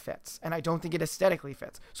don't think it fits, and I don't think it aesthetically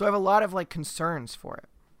fits. So I have a lot of like concerns for it.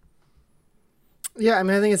 Yeah, I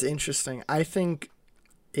mean, I think it's interesting. I think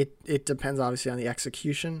it depends obviously on the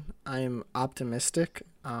execution. I am optimistic.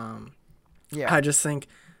 I just think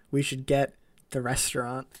we should get the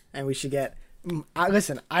restaurant, and we should get. I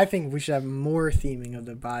think we should have more theming of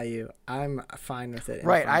the bayou. I'm fine with it.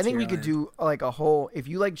 Right. I think we could do like a whole, if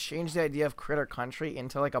you like change the idea of Critter Country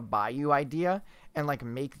into like a bayou idea and like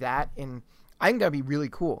make that I think that'd be really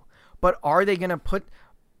cool. But are they going to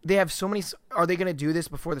are they going to do this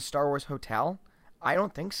before the Star Wars Hotel? I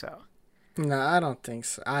don't think so. No, I don't think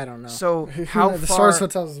so. I don't know. So how the Star Wars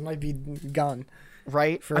Hotels might be gone.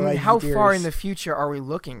 Right. I mean, how far in the future are we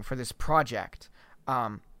looking for this project?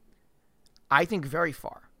 Um, I think very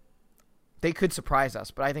far. They could surprise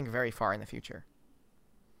us, but I think very far in the future.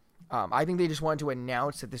 I think they just wanted to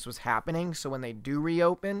announce that this was happening, so when they do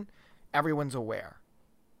reopen, everyone's aware.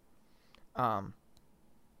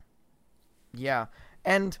 Yeah,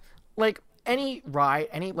 and like any ride,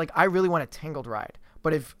 I really want a Tangled ride.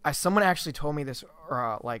 But if someone actually told me this,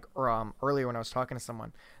 earlier when I was talking to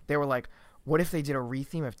someone, they were like, "What if they did a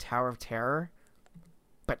retheme of Tower of Terror,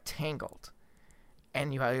 but Tangled,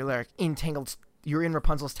 and you're like in Tangled, you're in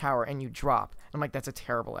Rapunzel's tower and you drop?" I'm like, "That's a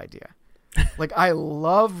terrible idea." Like, I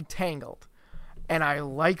love Tangled, and I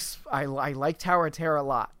like Tower of Terror a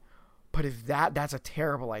lot, but if that's a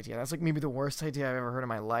terrible idea. That's like maybe the worst idea I've ever heard in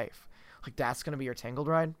my life. Like, that's gonna be your Tangled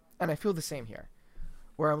ride, and I feel the same here,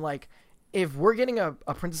 where I'm like, if we're getting a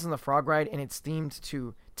Princess and the Frog ride and it's themed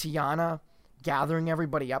to Tiana gathering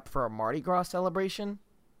everybody up for a Mardi Gras celebration,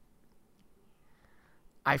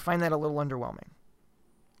 I find that a little underwhelming.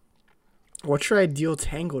 What's your ideal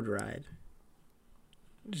Tangled ride?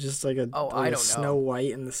 Just like I don't Snow know.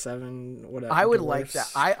 White and the Seven, whatever. I would dwarfs.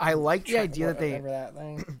 like that. I like the idea that they. Whatever that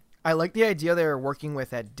thing. I like the idea they're working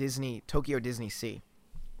with at Tokyo Disney Sea,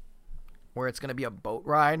 where it's going to be a boat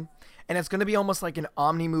ride, and it's going to be almost like an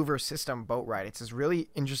Omnimover system boat ride. It's this really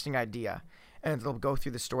interesting idea, and it'll go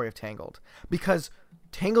through the story of Tangled, because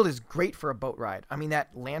Tangled is great for a boat ride. I mean,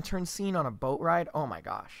 that lantern scene on a boat ride, oh my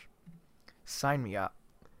gosh. Sign me up.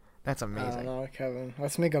 That's amazing. I don't know, Kevin.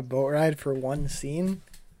 Let's make a boat ride for one scene.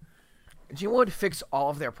 Do you know what would fix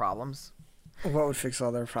all of their problems? What would fix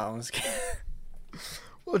all their problems?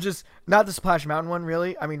 Well, just not the Splash Mountain one,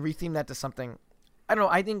 really. I mean, retheme that to something. I don't know.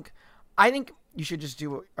 I think you should just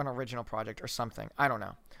do an original project or something. I don't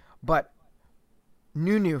know. But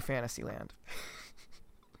new Fantasyland.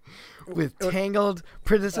 With Tangled,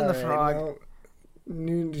 Princess and the Frog.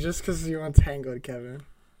 No. Just because you want Tangled, Kevin.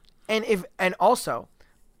 And also,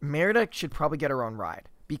 Merida should probably get her own ride,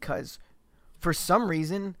 because for some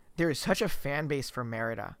reason there is such a fan base for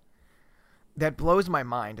Merida that blows my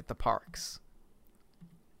mind at the parks.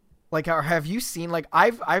 Like, have you seen, like,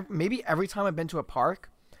 I've maybe every time I've been to a park,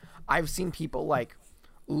 I've seen people like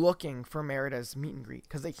looking for Merida's meet and greet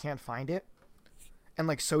because they can't find it, and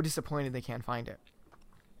like so disappointed they can't find it.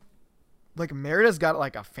 Like, Merida's got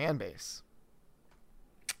like a fan base.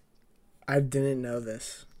 I didn't know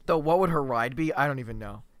this. Though, what would her ride be? I don't even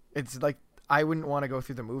know. It's like, I wouldn't want to go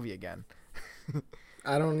through the movie again.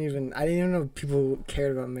 I didn't even know people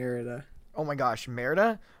cared about Merida. Oh my gosh,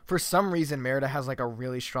 Merida? For some reason, Merida has like a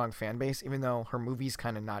really strong fan base, even though her movie's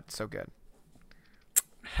kind of not so good.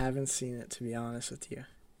 Haven't seen it, to be honest with you.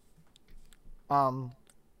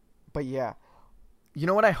 But yeah. You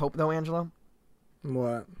know what I hope though, Angelo?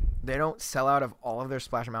 What? They don't sell out of all of their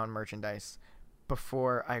Splash Mountain merchandise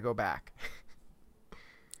before I go back.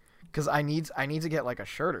 Because I need to get like a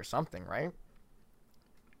shirt or something, right?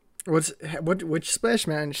 Which Splash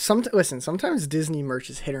Mountain? Listen, sometimes Disney merch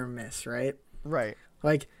is hit or miss, right? Right.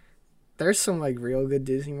 Like, there's some like real good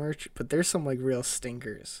Disney merch, but there's some like real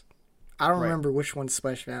stinkers. I don't remember which one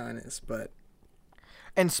Splash Mountain is, but.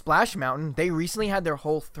 And Splash Mountain, they recently had their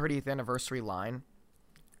whole 30th anniversary line,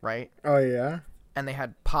 right? Oh yeah. And they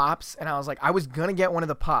had pops, and I was like, I was gonna get one of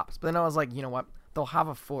the pops, but then I was like, you know what? They'll have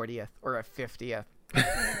a 40th or a 50th.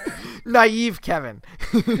 Naive Kevin.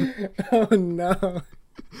 Oh no.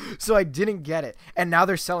 So I didn't get it, and now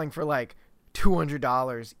they're selling for like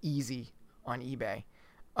 $200 easy on eBay.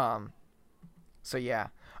 So yeah.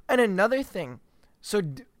 And another thing, so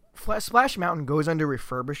Splash Mountain goes under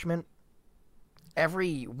refurbishment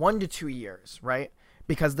every 1 to 2 years, right?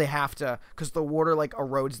 Because they have to, because the water like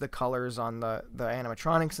erodes the colors on the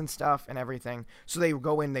animatronics and stuff and everything. So they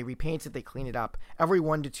go in, they repaint it, they clean it up every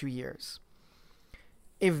 1 to 2 years.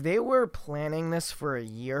 If they were planning this for a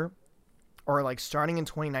year, or like starting in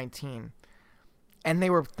 2019, and they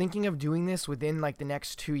were thinking of doing this within like the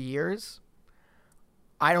next 2 years,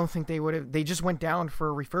 I don't think they would have. They just went down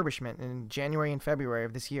for refurbishment in January and February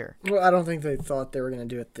of this year. Well, I don't think they thought they were going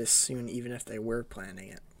to do it this soon, even if they were planning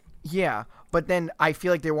it. Yeah, but then I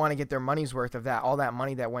feel like they want to get their money's worth of that, all that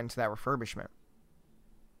money that went into that refurbishment.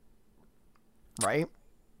 Right?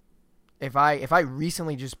 If I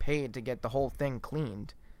recently just paid to get the whole thing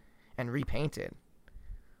cleaned and repainted,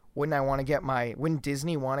 wouldn't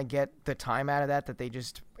Disney want to get the time out of that they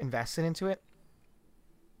just invested into it?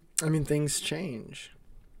 I mean, things change.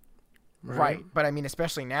 Right. But I mean,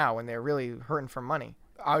 especially now when they're really hurting for money,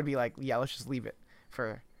 I would be like, yeah, let's just leave it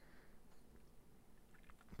for.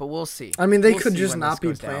 But we'll see. I mean, they could just not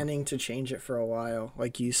be planning to change it for a while,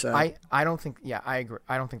 like you said. I don't think. Yeah, I agree.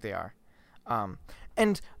 I don't think they are.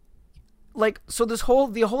 And like, so the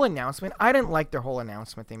whole announcement, I didn't like their whole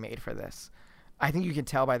announcement they made for this. I think you can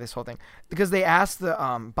tell by this whole thing because they asked the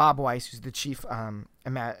Bob Weiss, who's the chief,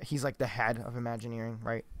 he's like the head of Imagineering,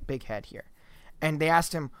 right? Big head here, and they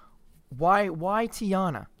asked him why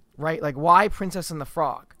Tiana, right? Like why Princess and the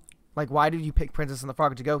Frog, like why did you pick Princess and the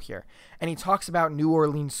Frog to go here? And he talks about New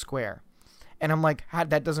Orleans Square, and I'm like,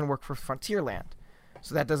 that doesn't work for Frontierland,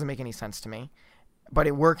 so that doesn't make any sense to me. But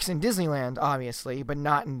it works in Disneyland, obviously, but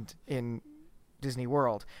not in Disney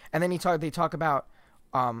World. And then they talk about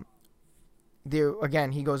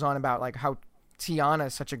he goes on about like how Tiana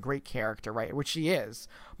is such a great character, right? Which she is,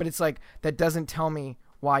 but it's like that doesn't tell me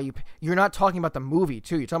why you're not talking about the movie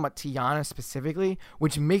too. You're talking about Tiana specifically,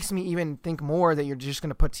 which makes me even think more that you're just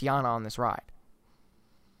going to put Tiana on this ride.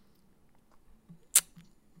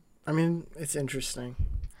 I mean, it's interesting.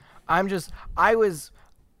 I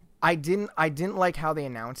didn't like how they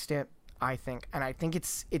announced it. I think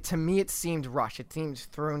to me it seemed rushed. It seemed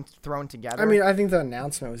thrown together. I mean, I think the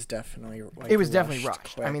announcement was definitely definitely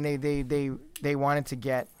rushed. I mean, they wanted to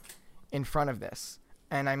get in front of this,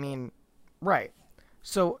 and I mean, right.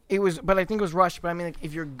 So it was, but I think it was rushed. But I mean, like,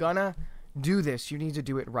 if you're gonna do this, you need to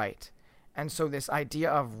do it right. And so this idea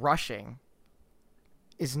of rushing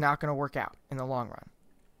is not gonna work out in the long run.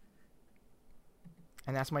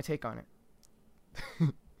 And that's my take on it.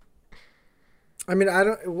 I mean,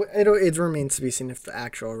 it remains to be seen if the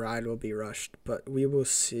actual ride will be rushed, but we will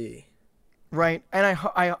see. Right, and I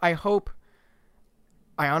hope,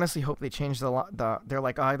 I honestly hope they change they're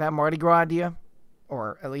like, that Mardi Gras idea,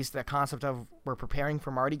 or at least the concept of we're preparing for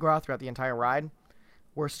Mardi Gras throughout the entire ride,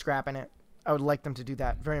 we're scrapping it. I would like them to do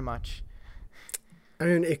that very much. I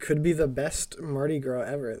mean, it could be the best Mardi Gras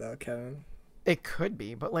ever, though, Kevin. It could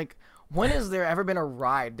be, but like, when has there ever been a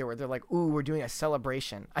ride where they're like, ooh, we're doing a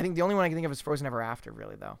celebration? I think the only one I can think of is Frozen Ever After,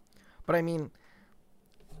 really, though. But I mean,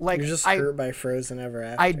 like, you're just hurt by Frozen Ever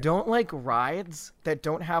After. I don't like rides that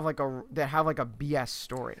don't have like a BS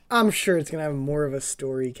story. I'm sure it's gonna have more of a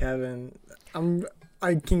story, Kevin.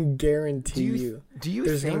 I can guarantee you. Do you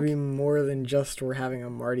there's think gonna be more than just we're having a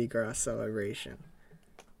Mardi Gras celebration?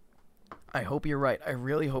 I hope you're right. I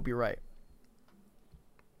really hope you're right.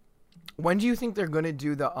 When do you think they're gonna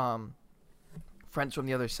do the Friends from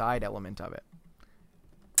the Other Side element of it?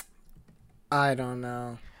 I don't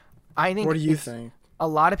know. I think. What do you think? A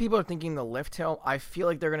lot of people are thinking the lift hill. I feel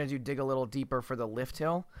like they're gonna do Dig a Little Deeper for the lift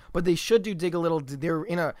hill, but they should do Dig a Little.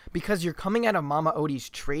 Because you're coming out of Mama Odie's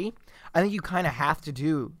tree. I think you kind of have to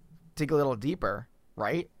do Dig a Little Deeper,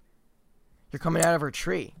 right? You're coming out of her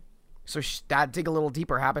tree, so that Dig a Little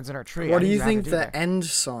Deeper happens in her tree. What do you think the end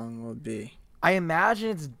song will be? I imagine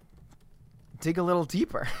it's Dig a Little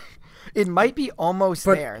Deeper. It might be almost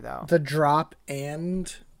there though. The drop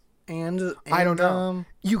and I don't know.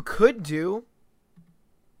 You could do.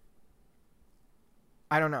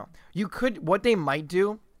 I don't know. You could. What they might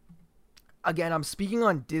do. Again, I'm speaking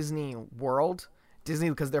on Disney World, Disney,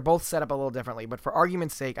 because they're both set up a little differently. But for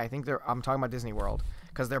argument's sake, I think I'm talking about Disney World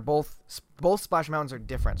because they're both Splash Mountains are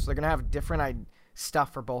different, so they're gonna have different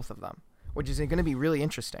stuff for both of them, which is going to be really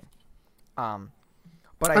interesting.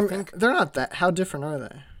 But I think they're not that. How different are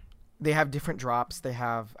they? They have different drops. They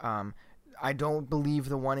have. I don't believe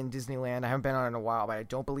the one in Disneyland. I haven't been on it in a while, but I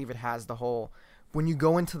don't believe it has the whole. When you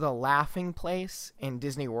go into the laughing place in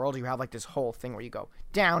Disney World, you have like this whole thing where you go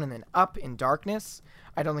down and then up in darkness.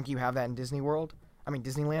 I don't think you have that in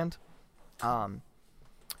Disneyland.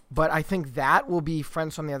 But I think that will be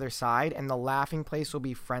Friends from the Other Side, and the laughing place will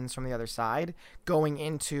be Friends from the Other Side, going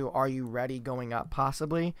into Are You Ready, going up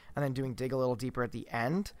possibly, and then doing Dig a Little Deeper at the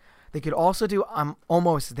end. They could also do I'm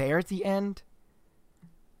Almost There at the end.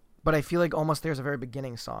 But I feel like Almost There is a very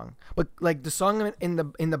beginning song. But like the song in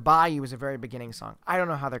the Bayou is a very beginning song. I don't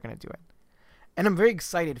know how they're going to do it. And I'm very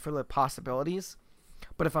excited for the possibilities.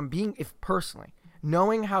 But if personally,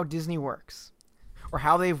 knowing how Disney works, or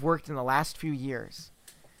how they've worked in the last few years,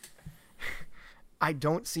 I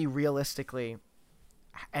don't see realistically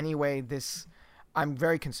any way I'm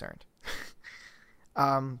very concerned.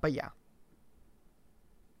 But yeah.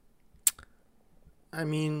 I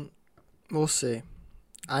mean, we'll see.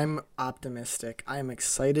 I'm optimistic. I'm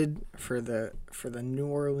excited for the New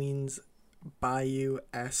Orleans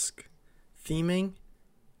Bayou-esque theming.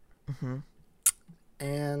 Mm-hmm.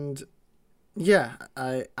 And yeah,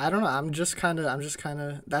 I don't know. I'm just kind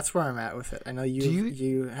of that's where I'm at with it. I know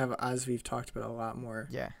you have, as we've talked about, a lot more.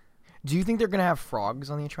 Yeah. Do you think they're going to have frogs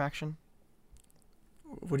on the attraction?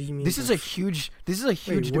 What do you mean? This is a huge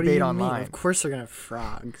Wait, debate online. Of course they're going to have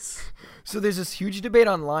frogs. So there's this huge debate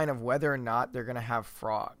online of whether or not they're going to have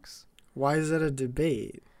frogs. Why is that a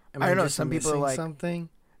debate? I don't know. Some people are like something.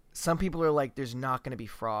 Some people are like, there's not going to be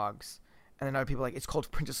frogs. And then other people are like, it's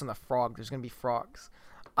called Princess and the Frog. There's going to be frogs.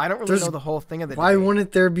 I don't really know the whole thing of the Why debate.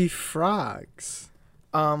 wouldn't there be frogs?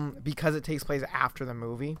 Because it takes place after the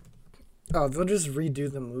movie. Oh, they'll just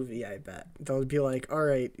redo the movie, I bet. They'll be like, all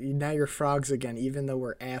right, now you're frogs again, even though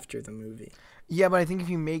we're after the movie. Yeah, but I think if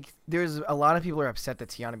you make... There's a lot of people are upset that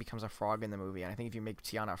Tiana becomes a frog in the movie, and I think if you make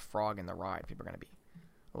Tiana a frog in the ride, people are going to be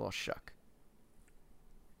a little shook.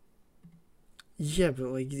 Yeah, but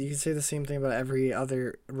like you can say the same thing about every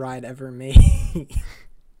other ride ever made.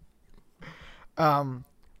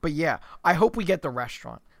 But yeah, I hope we get the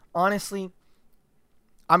restaurant. Honestly,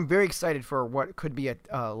 I'm very excited for what could be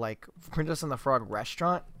a like Princess and the Frog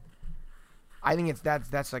restaurant. I think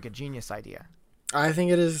that's like a genius idea. I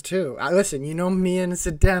think it is too. Listen, you know me and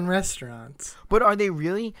sit down restaurants. But are they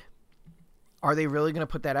really going to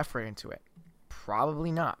put that effort into it?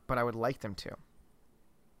 Probably not, but I would like them to.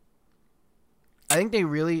 I think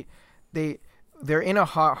they're in a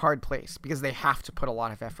hard place because they have to put a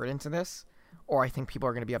lot of effort into this, or I think people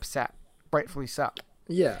are going to be upset, rightfully so.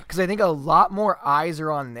 Yeah. Because I think a lot more eyes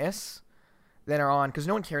are on this than are on, because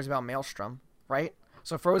no one cares about Maelstrom, right?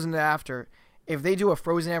 So Frozen After, if they do a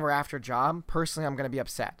Frozen Ever After job, personally I'm going to be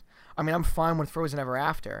upset. I mean, I'm fine with Frozen Ever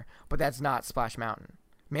After, but that's not Splash Mountain.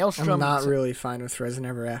 Maelstrom. I'm not really fine with Frozen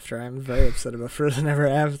Ever After. I'm very upset about Frozen Ever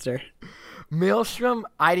After. Maelstrom,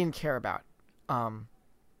 I didn't care about.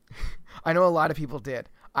 I know a lot of people did.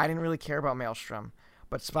 I didn't really care about Maelstrom,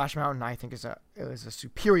 but Splash Mountain I think is a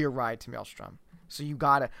superior ride to Maelstrom. So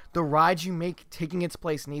the ride you make taking its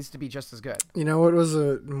place needs to be just as good. You know what was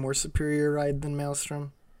a more superior ride than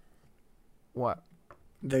Maelstrom? What?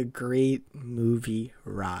 The Great Movie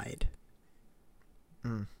Ride.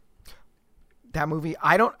 That movie,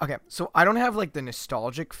 I don't have like the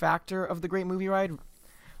nostalgic factor of the Great Movie Ride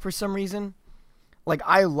for some reason. Like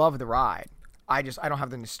I love the ride. I don't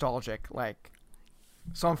have the nostalgic, like,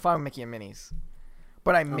 so I'm fine with Mickey and Minnie's.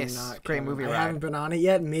 But I miss Great Movie Ride. I haven't been on it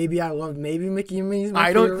yet. Maybe Mickey and Minnie's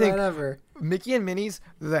I don't think ride ever. Mickey and Minnie's,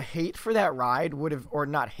 the hate for that ride would have, or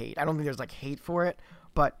not hate, I don't think there's like hate for it,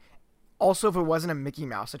 but also if it wasn't a Mickey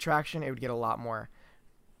Mouse attraction, it would get a lot more.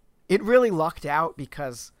 It really lucked out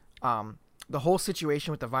because the whole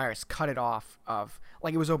situation with the virus cut it off of,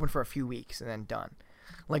 like it was open for a few weeks and then done.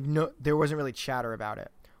 Like no, there wasn't really chatter about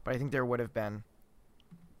it. But I think there would have been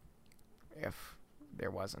if there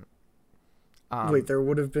wasn't. Wait, there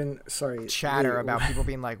would have been, chatter about people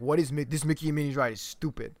being like, what is this Mickey and Minnie's ride is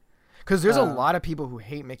stupid. Because there's a lot of people who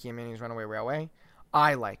hate Mickey and Minnie's Runaway Railway.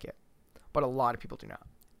 I like it. But a lot of people do not.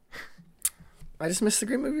 I just missed the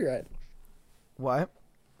Great Movie Ride. What?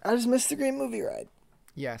 I just missed the Great Movie Ride.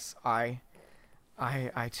 Yes, I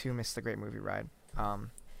too missed the Great Movie Ride.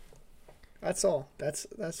 That's all. That's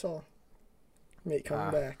all. Mate coming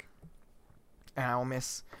back. And I'll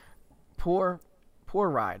miss poor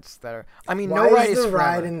rides that are. I mean, Why no ride is the forever.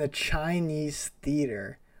 ride in the Chinese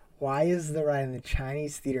theater? Why is the ride in the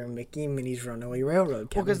Chinese theater Mickey and Minnie's Runaway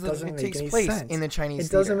Railroad? Well, because it takes place in the Chinese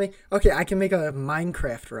theater. It doesn't make. Okay, I can make a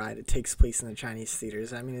Minecraft ride. It takes place in the Chinese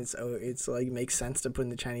theaters. I mean, it's like makes sense to put in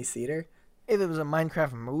the Chinese theater. If it was a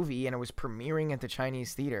Minecraft movie and it was premiering at the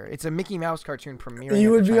Chinese theater, it's a Mickey Mouse cartoon premiering. You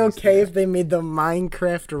would at the be Chinese okay theater. if they made the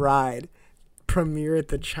Minecraft ride premiere at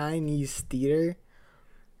the Chinese theater.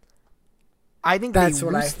 I think that's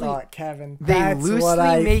what I thought, Kevin. They That's loosely what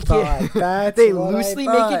I make thought. it. That's they what loosely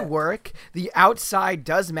I make thought. it work. The outside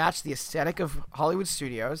does match the aesthetic of Hollywood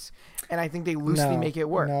studios, and I think they loosely make it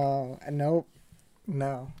work. No.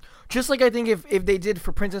 Just like I think if they did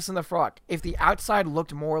for Princess and the Frog, if the outside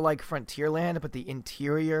looked more like Frontierland, but the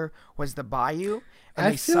interior was the bayou,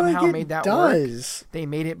 and they somehow made that work, they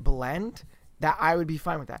made it blend, that I would be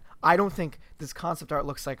fine with that. I don't think this concept art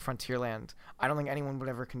looks like Frontierland. I don't think anyone would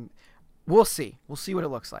ever We'll see. We'll see what it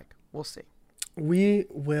looks like. We'll see. We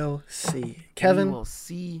will see. Kevin, we will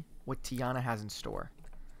see what Tiana has in store.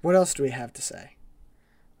 What else do we have to say?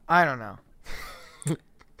 I don't know.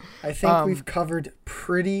 I think we've covered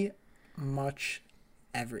pretty much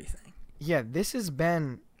everything. Yeah, this has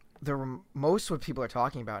been most what people are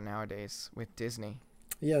talking about nowadays with Disney.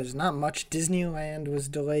 Yeah, there's not much. Disneyland was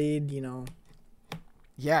delayed,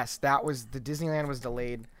 Yes, the Disneyland was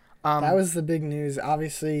delayed. That was the big news.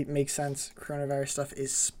 Obviously, makes sense. Coronavirus stuff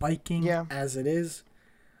is spiking as it is.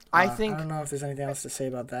 I don't know if there's anything else to say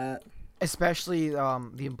about that. Especially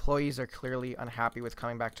the employees are clearly unhappy with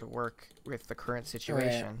coming back to work with the current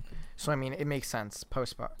situation. Right. So, I mean, it makes sense.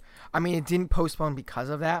 Postpone. I mean, it didn't postpone because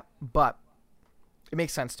of that, but it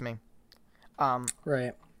makes sense to me.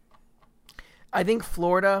 Right. I think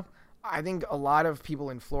a lot of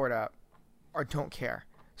people in Florida don't care.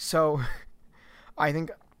 So, I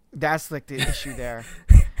think that's like the issue there.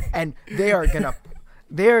 And they are going to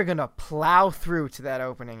They're gonna plow through to that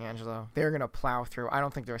opening, Angelo. They're gonna plow through. I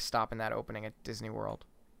don't think they're stopping that opening at Disney World.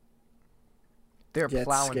 They're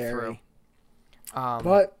plowing through.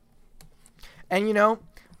 But And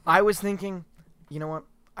I was thinking, you know what?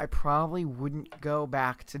 I probably wouldn't go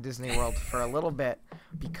back to Disney World for a little bit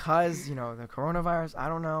because, the coronavirus, I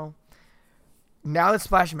don't know. Now that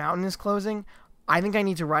Splash Mountain is closing, I think I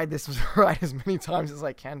need to ride this ride as many times as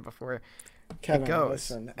I can before Kevin, it goes.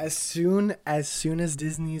 listen, as soon as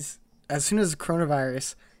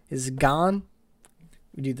coronavirus is gone,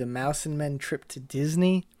 we do the Mouse and Men trip to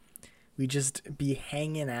Disney. We just be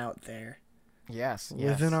hanging out there. Yes.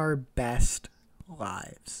 Living our best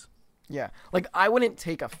lives. Yeah. Like, I wouldn't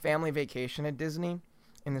take a family vacation at Disney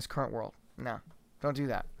in this current world. No, don't do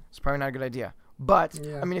that. It's probably not a good idea. But,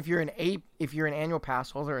 Yeah. I mean, if you're an annual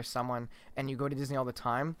pass holder or someone and you go to Disney all the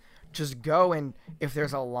time, just go, and if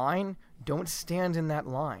there's a line, don't stand in that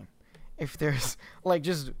line. If there's, I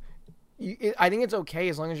think it's okay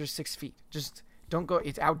as long as you're 6 feet. Just don't go.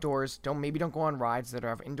 It's outdoors. Don't go on rides that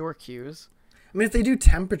have indoor queues. I mean, if they do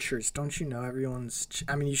temperatures, don't you know everyone's...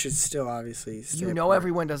 you should still obviously stay apart.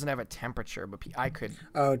 Everyone doesn't have a temperature, but I could...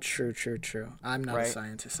 Oh, true. I'm not Right? a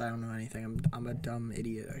scientist. I don't know anything. I'm a dumb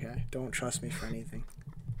idiot, okay? Don't trust me for anything.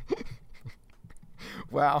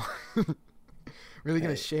 Wow. Really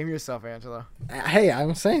going to shame yourself, Angelo. Hey,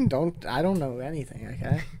 I'm saying I don't know anything,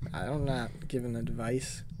 okay? I'm not giving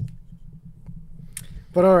advice.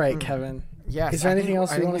 But all right, Kevin. Yes. Is there anything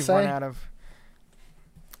else you want to say? Run out of...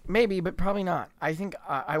 Maybe, but probably not. I think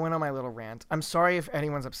I went on my little rant. I'm sorry if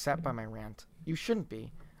anyone's upset by my rant. You shouldn't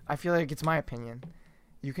be. I feel like it's my opinion.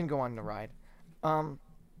 You can go on the ride. I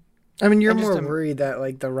mean, you're and more just, worried that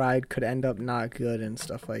like the ride could end up not good and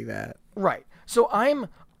stuff like that. Right. So I'm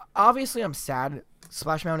sad.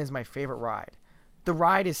 Splash Mountain is my favorite ride. The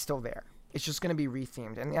ride is still there. It's just going to be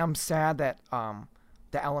rethemed, and I'm sad that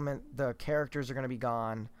the characters are going to be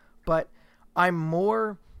gone. But I'm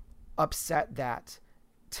more upset that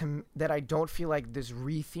I don't feel like this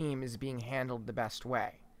retheme is being handled the best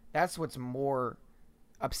way. That's what's more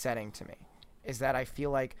upsetting to me, is that I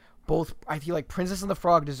feel like Princess and the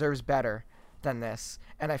Frog deserves better than this,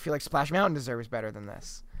 and I feel like Splash Mountain deserves better than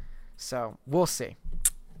this. So we'll see.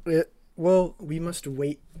 Well, we must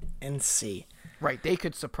wait and see. Right, they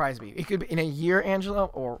could surprise me. It could be in a year, Angelo,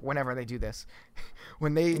 or whenever they do this,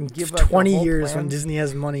 when they give 20 years when Disney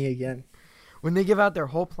has money again. When they give out their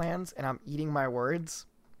whole plans, and I'm eating my words.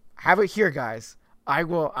 Have it here, guys. I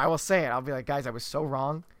will say it. I'll be like, guys, I was so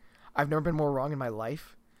wrong. I've never been more wrong in my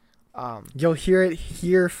life. You'll hear it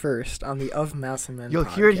here first on the Of Mouse and Men You'll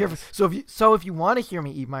podcast. hear it here first. So if you want to hear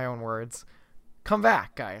me eat my own words, come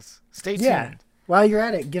back, guys. Stay tuned. Yeah. While you're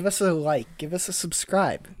at it, give us a like. Give us a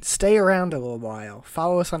subscribe. Stay around a little while.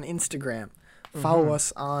 Follow us on Instagram. Follow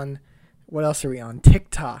us on... What else are we on?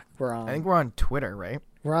 TikTok. I think we're on Twitter, right?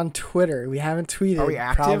 We're on Twitter. We haven't tweeted. Are we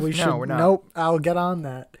active? Probably No, should. we're not. Nope. I'll get on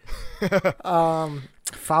that.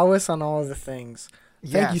 Follow us on all of the things.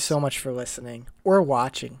 Thank you Yes. so much for listening or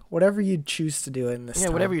watching. Whatever you choose to do in this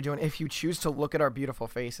time. Whatever you're doing. If you choose to look at our beautiful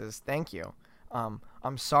faces, thank you.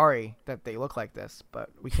 I'm sorry that they look like this, but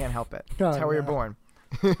we can't help it. That's how we were born.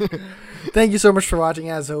 Thank you so much for watching.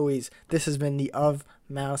 As always, this has been the Of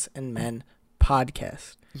Mouse and Men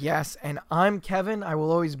podcast. Yes, and I'm Kevin. I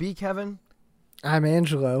will always be Kevin. I'm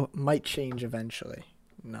Angelo. Might change eventually.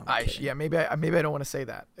 No, I'm kidding. Maybe I don't want to say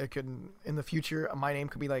that. It could in the future. My name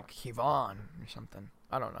could be like Yvonne or something.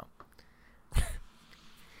 I don't know.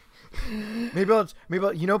 maybe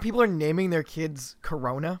people are naming their kids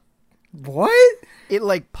Corona. What? It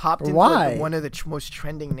like popped into Why? one of the most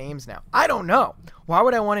trending names now. I don't know. Why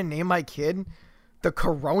would I want to name my kid the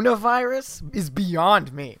coronavirus? Is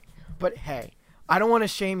beyond me. But hey, I don't want to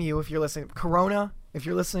shame you if you're listening. Corona, if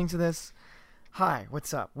you're listening to this, hi,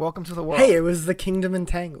 what's up? Welcome to the world. Hey, it was the Kingdom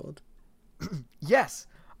Entangled. Yes,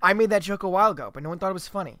 I made that joke a while ago, but no one thought it was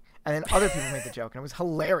funny. And then other people made the joke, and it was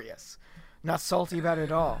hilarious. Not salty about it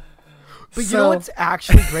at all. But you know what's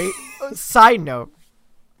actually great? Side note.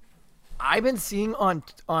 I've been seeing on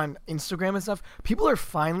Instagram and stuff, people are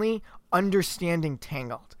finally understanding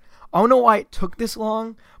Tangled. I don't know why it took this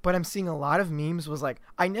long, but I'm seeing a lot of memes was like,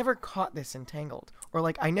 I never caught this in Tangled. Or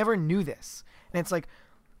like, I never knew this. And it's like,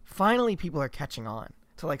 finally people are catching on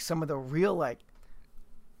to like some of the real like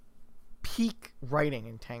peak writing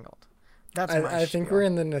in Tangled. That's I think we're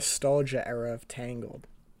in the nostalgia era of Tangled.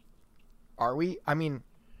 Are we? I mean,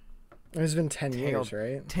 It's been 10 years,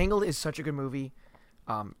 right? Tangled is such a good movie.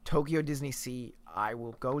 Tokyo Disney Sea, I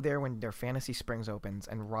will go there when their Fantasy Springs opens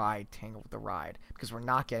and ride Tangled the ride because we're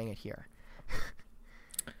not getting it here.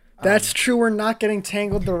 That's true. We're not getting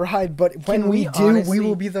Tangled the ride, but when Can we we do, we honestly-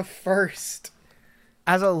 will be the first.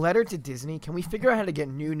 as a letter to Disney, can we figure out how to get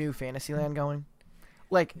new Fantasyland going?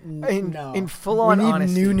 Like, in full on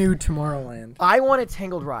honesty. We need new Tomorrowland. I want a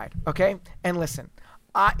Tangled ride, okay? And listen,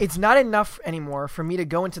 it's not enough anymore for me to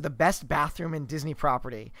go into the best bathroom in Disney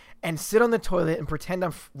property and sit on the toilet and pretend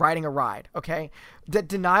I'm riding a ride, okay? That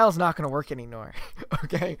denial's not going to work anymore,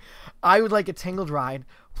 okay? I would like a Tangled ride.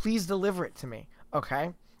 Please deliver it to me,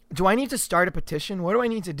 okay? Do I need to start a petition? What do I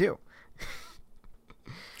need to do?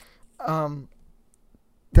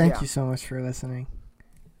 Thank you so much for listening.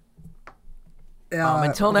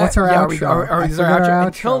 Until what's next, our outro? Is our outro?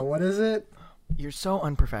 Until, what is it? You're so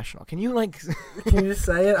unprofessional. Can you like? Can you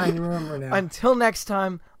say it? I remember now. Until next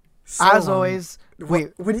time, So as long. always.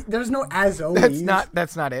 Wait, there's no as always.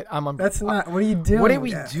 That's not it. That's not. What are you doing? What are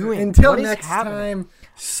we doing? Until What is next happening? time.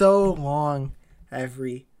 So long,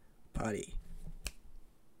 everybody.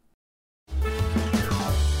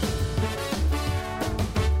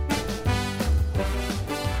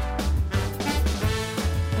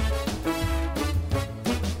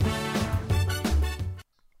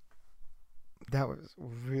 That was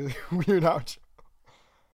really weird outro.